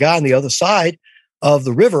you got the guy on the other side of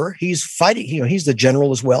the river. He's fighting. He's the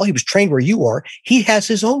general as well. He was trained where you are. He has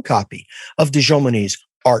his own copy of de Jomini's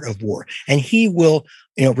Art of War, and he will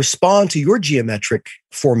respond to your geometric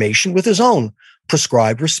formation with his own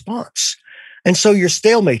prescribed response. And so you're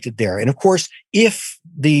stalemated there. And of course, if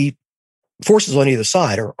the forces on either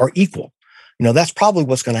side are equal, that's probably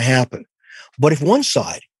what's going to happen. But if one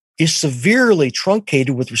side is severely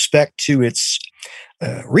truncated with respect to its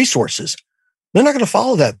resources, they're not going to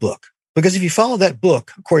follow that book. Because if you follow that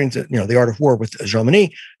book, according to The Art of War with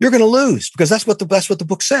Jomini, you're going to lose, because that's what the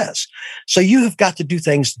book says. So you have got to do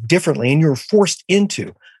things differently, and you're forced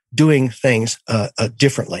into doing things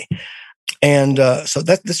differently. And so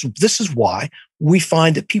this is why we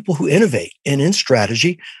find that people who innovate and in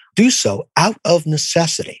strategy do so out of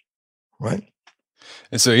necessity, right?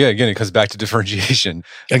 And so, again, it comes back to differentiation.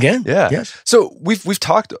 Again? Yeah. Yes. So we've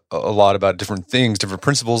talked a lot about different things, different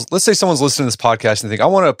principles. Let's say someone's listening to this podcast and they think, I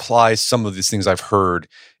want to apply some of these things I've heard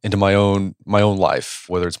into my own life,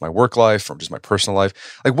 whether it's my work life or just my personal life.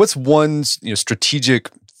 Like, what's one strategic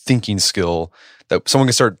thinking skill that someone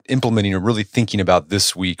can start implementing or really thinking about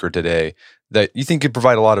this week or today that you think could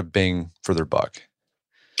provide a lot of bang for their buck?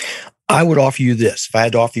 I would offer you this. If I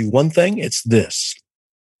had to offer you one thing, it's this.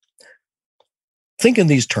 Think in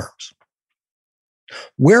these terms.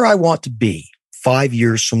 Where I want to be 5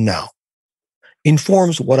 years from now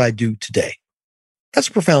informs what I do today. That's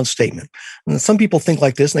a profound statement. And some people think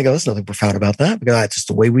like this and they go, there's nothing profound about that because that's just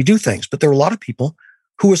the way we do things. But there are a lot of people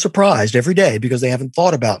who are surprised every day because they haven't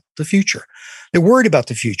thought about the future. They're worried about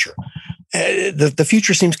the future. The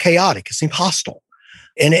future seems chaotic. It seems hostile.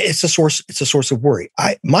 And it's a source of worry.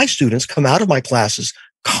 My students come out of my classes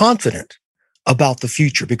confident about the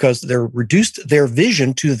future because they're reduced their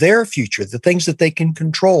vision to their future, the things that they can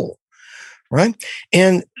control, right?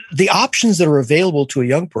 And the options that are available to a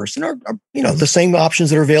young person are the same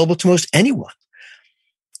options that are available to most anyone.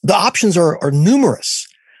 The options are numerous.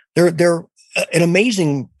 They're an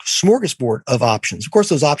amazing smorgasbord of options. Of course,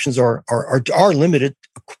 those options are limited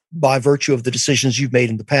by virtue of the decisions you've made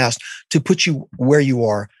in the past to put you where you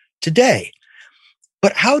are today.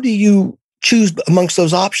 But how do you choose amongst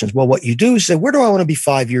those options? Well, what you do is say, where do I want to be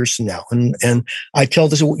 5 years from now? And I tell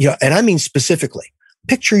this, and I mean specifically,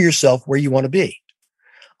 picture yourself where you want to be.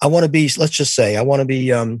 I want to be, let's just say, I want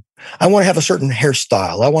to have a certain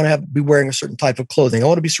hairstyle. I want to be wearing a certain type of clothing. I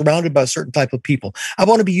want to be surrounded by a certain type of people. I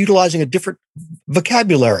want to be utilizing a different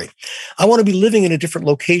vocabulary. I want to be living in a different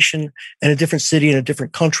location, in a different city, in a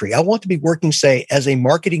different country. I want to be working, say, as a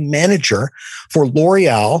marketing manager for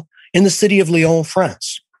L'Oreal in the city of Lyon,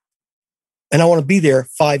 France. And I want to be there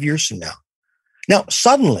 5 years from now. Now,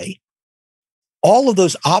 suddenly, all of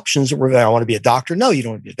those options that were there, I want to be a doctor. No, you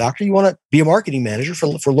don't want to be a doctor. You want to be a marketing manager for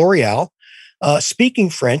L'Oreal, speaking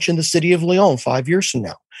French in the city of Lyon 5 years from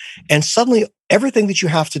now. And suddenly, everything that you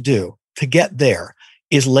have to do to get there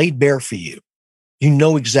is laid bare for you. You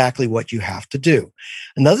know exactly what you have to do.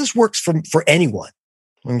 And now this works for anyone,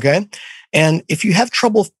 okay? And if you have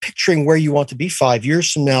trouble picturing where you want to be 5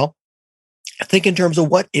 years from now, think in terms of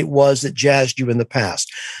what it was that jazzed you in the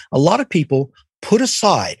past. A lot of people put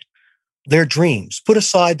aside their dreams, put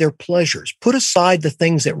aside their pleasures, put aside the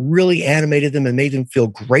things that really animated them and made them feel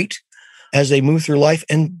great as they move through life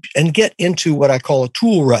and get into what I call a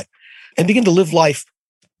tool rut and begin to live life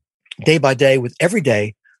day by day with every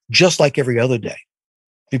day, just like every other day.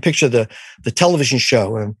 If you picture the television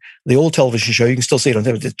show and the old television show, you can still see it on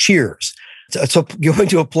television, Cheers. So going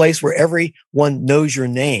to a place where everyone knows your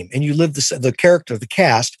name and you live the character, the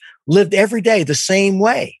cast lived every day the same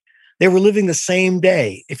way. They were living the same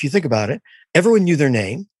day. If you think about it, everyone knew their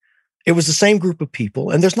name. It was the same group of people.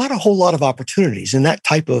 And there's not a whole lot of opportunities in that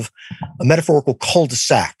type of a metaphorical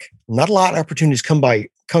cul-de-sac. Not a lot of opportunities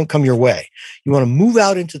come your way. You want to move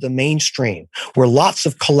out into the mainstream where lots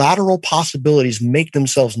of collateral possibilities make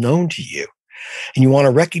themselves known to you. And you want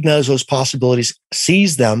to recognize those possibilities,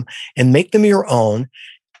 seize them, and make them your own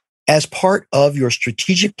as part of your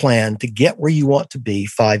strategic plan to get where you want to be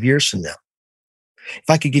 5 years from now. If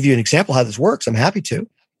I could give you an example of how this works, I'm happy to.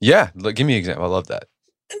 Yeah, give me an example. I love that.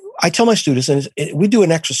 I tell my students, and we do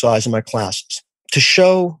an exercise in my classes to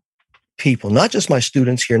show people, not just my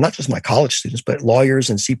students here, not just my college students, but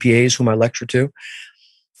lawyers and CPAs whom I lecture to,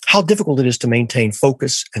 how difficult it is to maintain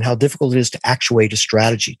focus and how difficult it is to actuate a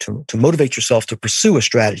strategy, to motivate yourself to pursue a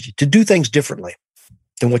strategy, to do things differently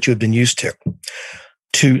than what you have been used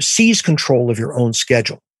to seize control of your own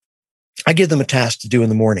schedule. I give them a task to do in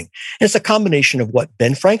the morning. And it's a combination of what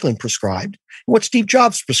Ben Franklin prescribed and what Steve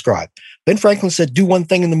Jobs prescribed. Ben Franklin said, do one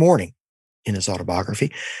thing in the morning in his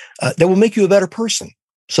autobiography that will make you a better person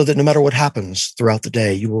so that no matter what happens throughout the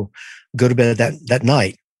day, you will go to bed that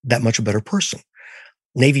night that much a better person.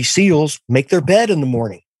 Navy SEALs make their bed in the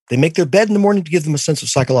morning. They make their bed in the morning to give them a sense of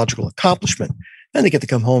psychological accomplishment. And they get to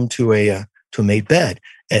come home to a made bed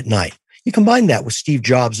at night. You combine that with Steve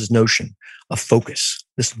Jobs' notion of focus,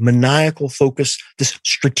 this maniacal focus, this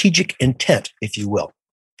strategic intent, if you will.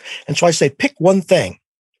 And so I say, pick one thing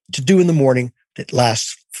to do in the morning that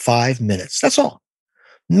lasts 5 minutes. That's all.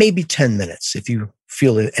 Maybe 10 minutes if you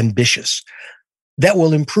feel ambitious. That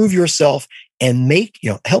will improve yourself and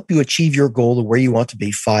help you achieve your goal of where you want to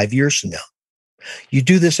be 5 years from now. You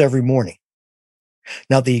do this every morning.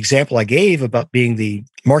 Now, the example I gave about being the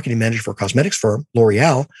marketing manager for a cosmetics firm,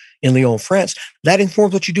 L'Oreal, in Lyon, France, that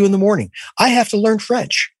informs what you do in the morning. I have to learn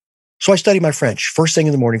French. So I study my French first thing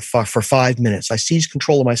in the morning for 5 minutes. I seize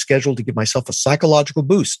control of my schedule to give myself a psychological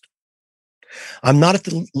boost. I'm not at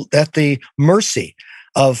the mercy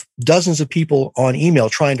of dozens of people on email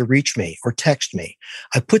trying to reach me or text me.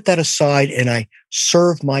 I put that aside and I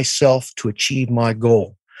serve myself to achieve my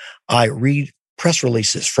goal. I read press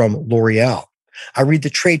releases from L'Oreal. I read the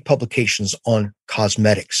trade publications on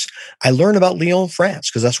cosmetics. I learn about Lyon, France,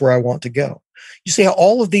 because that's where I want to go. You see how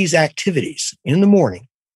all of these activities in the morning,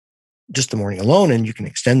 just the morning alone, and you can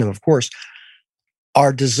extend them, of course,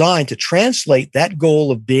 are designed to translate that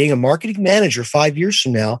goal of being a marketing manager 5 years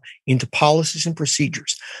from now into policies and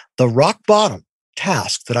procedures. The rock bottom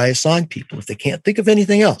task that I assign people, if they can't think of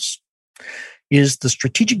anything else, is the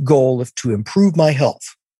strategic goal to improve my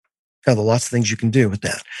health. Now, there are lots of things you can do with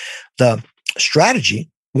that.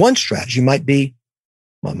 one strategy might be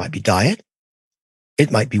diet.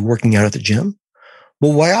 It might be working out at the gym.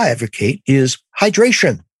 Well, what I advocate is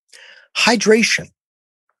hydration. Hydration.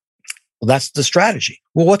 Well, that's the strategy.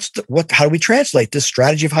 Well, how do we translate this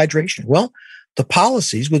strategy of hydration? Well, the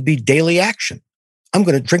policies would be daily action. I'm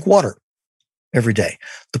going to drink water every day.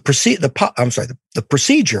 The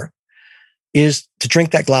procedure is to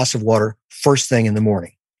drink that glass of water first thing in the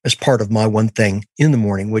morning as part of my one thing in the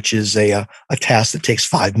morning, which is a task that takes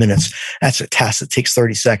 5 minutes. That's a task that takes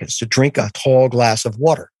 30 seconds to drink a tall glass of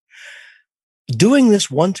water. Doing this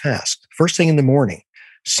one task first thing in the morning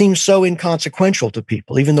seems so inconsequential to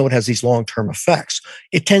people, even though it has these long-term effects.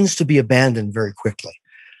 It tends to be abandoned very quickly,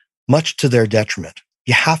 much to their detriment.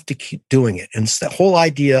 You have to keep doing it. And it's the whole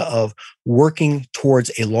idea of working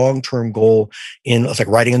towards a long-term goal it's like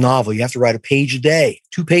writing a novel. You have to write a page a day,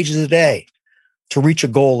 2 pages a day to reach a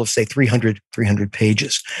goal of, say, 300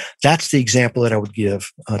 pages. That's the example that I would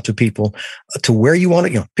give to people to where you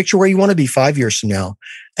want to, picture where you want to be 5 years from now,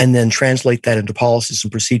 and then translate that into policies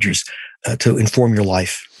and procedures to inform your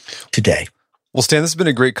life today. Well, Stan, this has been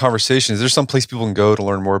a great conversation. Is there some place people can go to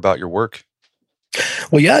learn more about your work?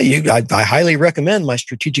 Well, yeah, I highly recommend my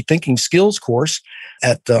strategic thinking skills course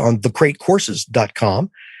on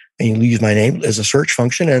thegreatcourses.com. And you use my name as a search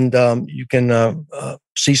function, and you can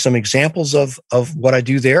see some examples of what I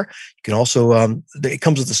do there. You can also, it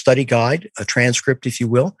comes with a study guide, a transcript, if you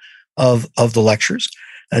will, of the lectures.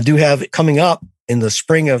 I do have coming up in the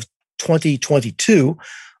spring of 2022,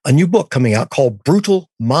 a new book coming out called Brutal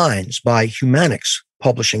Minds by Humanix,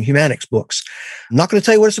 publishing Humanix books. I'm not going to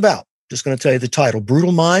tell you what it's about. Just going to tell you the title,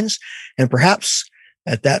 Brutal Minds. And perhaps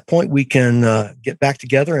at that point, we can get back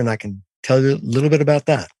together and I can tell you a little bit about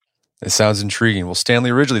that. It sounds intriguing. Well,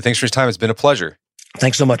 Stanley Ridgely, thanks for your time. It's been a pleasure.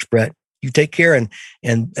 Thanks so much, Brett. You take care and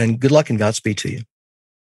good luck and Godspeed to you.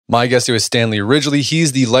 My guest today was Stanley Ridgely.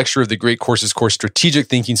 He's the lecturer of the Great Courses course, Strategic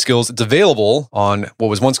Thinking Skills. It's available on what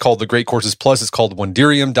was once called the Great Courses Plus. It's called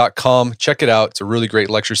Wonderium.com. Check it out. It's a really great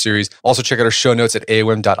lecture series. Also, check out our show notes at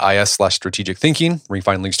aom.is/strategic thinking, where you can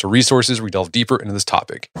find links to resources where we delve deeper into this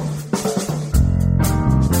topic.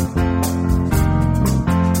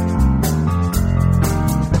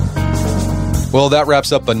 Well, that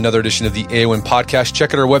wraps up another edition of the AOM podcast.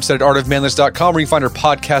 Check out our website at artofmanliness.com, where you can find our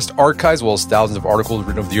podcast archives, as well as thousands of articles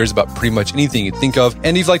written over the years about pretty much anything you think of.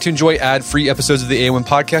 And if you'd like to enjoy ad-free episodes of the AOM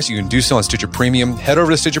podcast, you can do so on Stitcher Premium. Head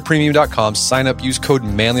over to StitcherPremium.com, sign up, use code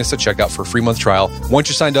manliness at checkout for a free month trial. Once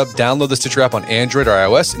you're signed up, download the Stitcher app on Android or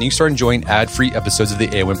iOS, and you can start enjoying ad-free episodes of the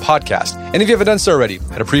AOM podcast. And if you haven't done so already,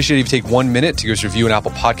 I'd appreciate it if you take 1 minute to give us a review on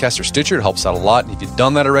Apple Podcasts or Stitcher. It helps out a lot. And if you've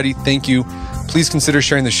done that already, thank you. Please consider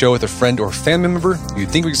sharing the show with a friend or family member who you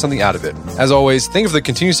think we get something out of it. As always, thank you for the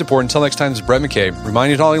continued support. Until next time, this is Brett McKay,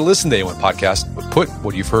 reminding you to not only listen to the A1 podcast, but put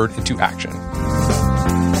what you've heard into action.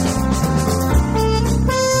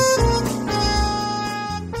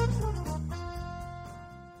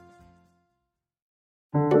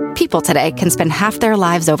 People today can spend half their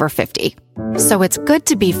lives over 50. So it's good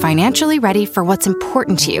to be financially ready for what's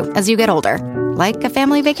important to you as you get older, like a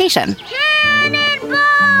family vacation.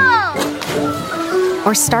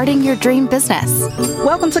 Or starting your dream business.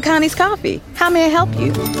 Welcome to Connie's Coffee. How may I help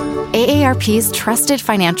you? AARP's trusted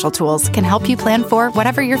financial tools can help you plan for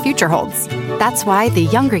whatever your future holds. That's why the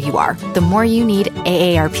younger you are, the more you need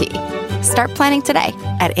AARP. Start planning today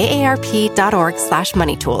at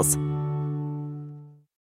aarp.org/moneytools.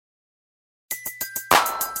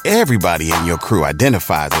 Everybody in your crew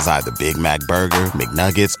identifies as either Big Mac Burger,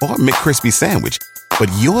 McNuggets, or McCrispy Sandwich. But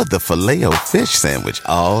you're the Filet-O-Fish Sandwich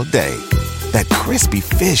all day. That crispy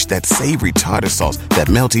fish, that savory tartar sauce, that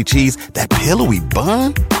melty cheese, that pillowy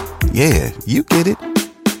bun. Yeah, you get it.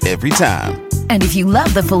 Every time. And if you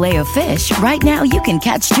love the Filet-O-Fish, right now you can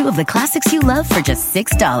catch 2 of the classics you love for just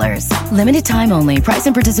 $6. Limited time only. Price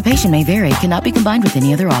and participation may vary. Cannot be combined with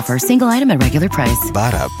any other offer. Single item at regular price.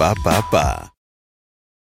 Ba-da-ba-ba-ba.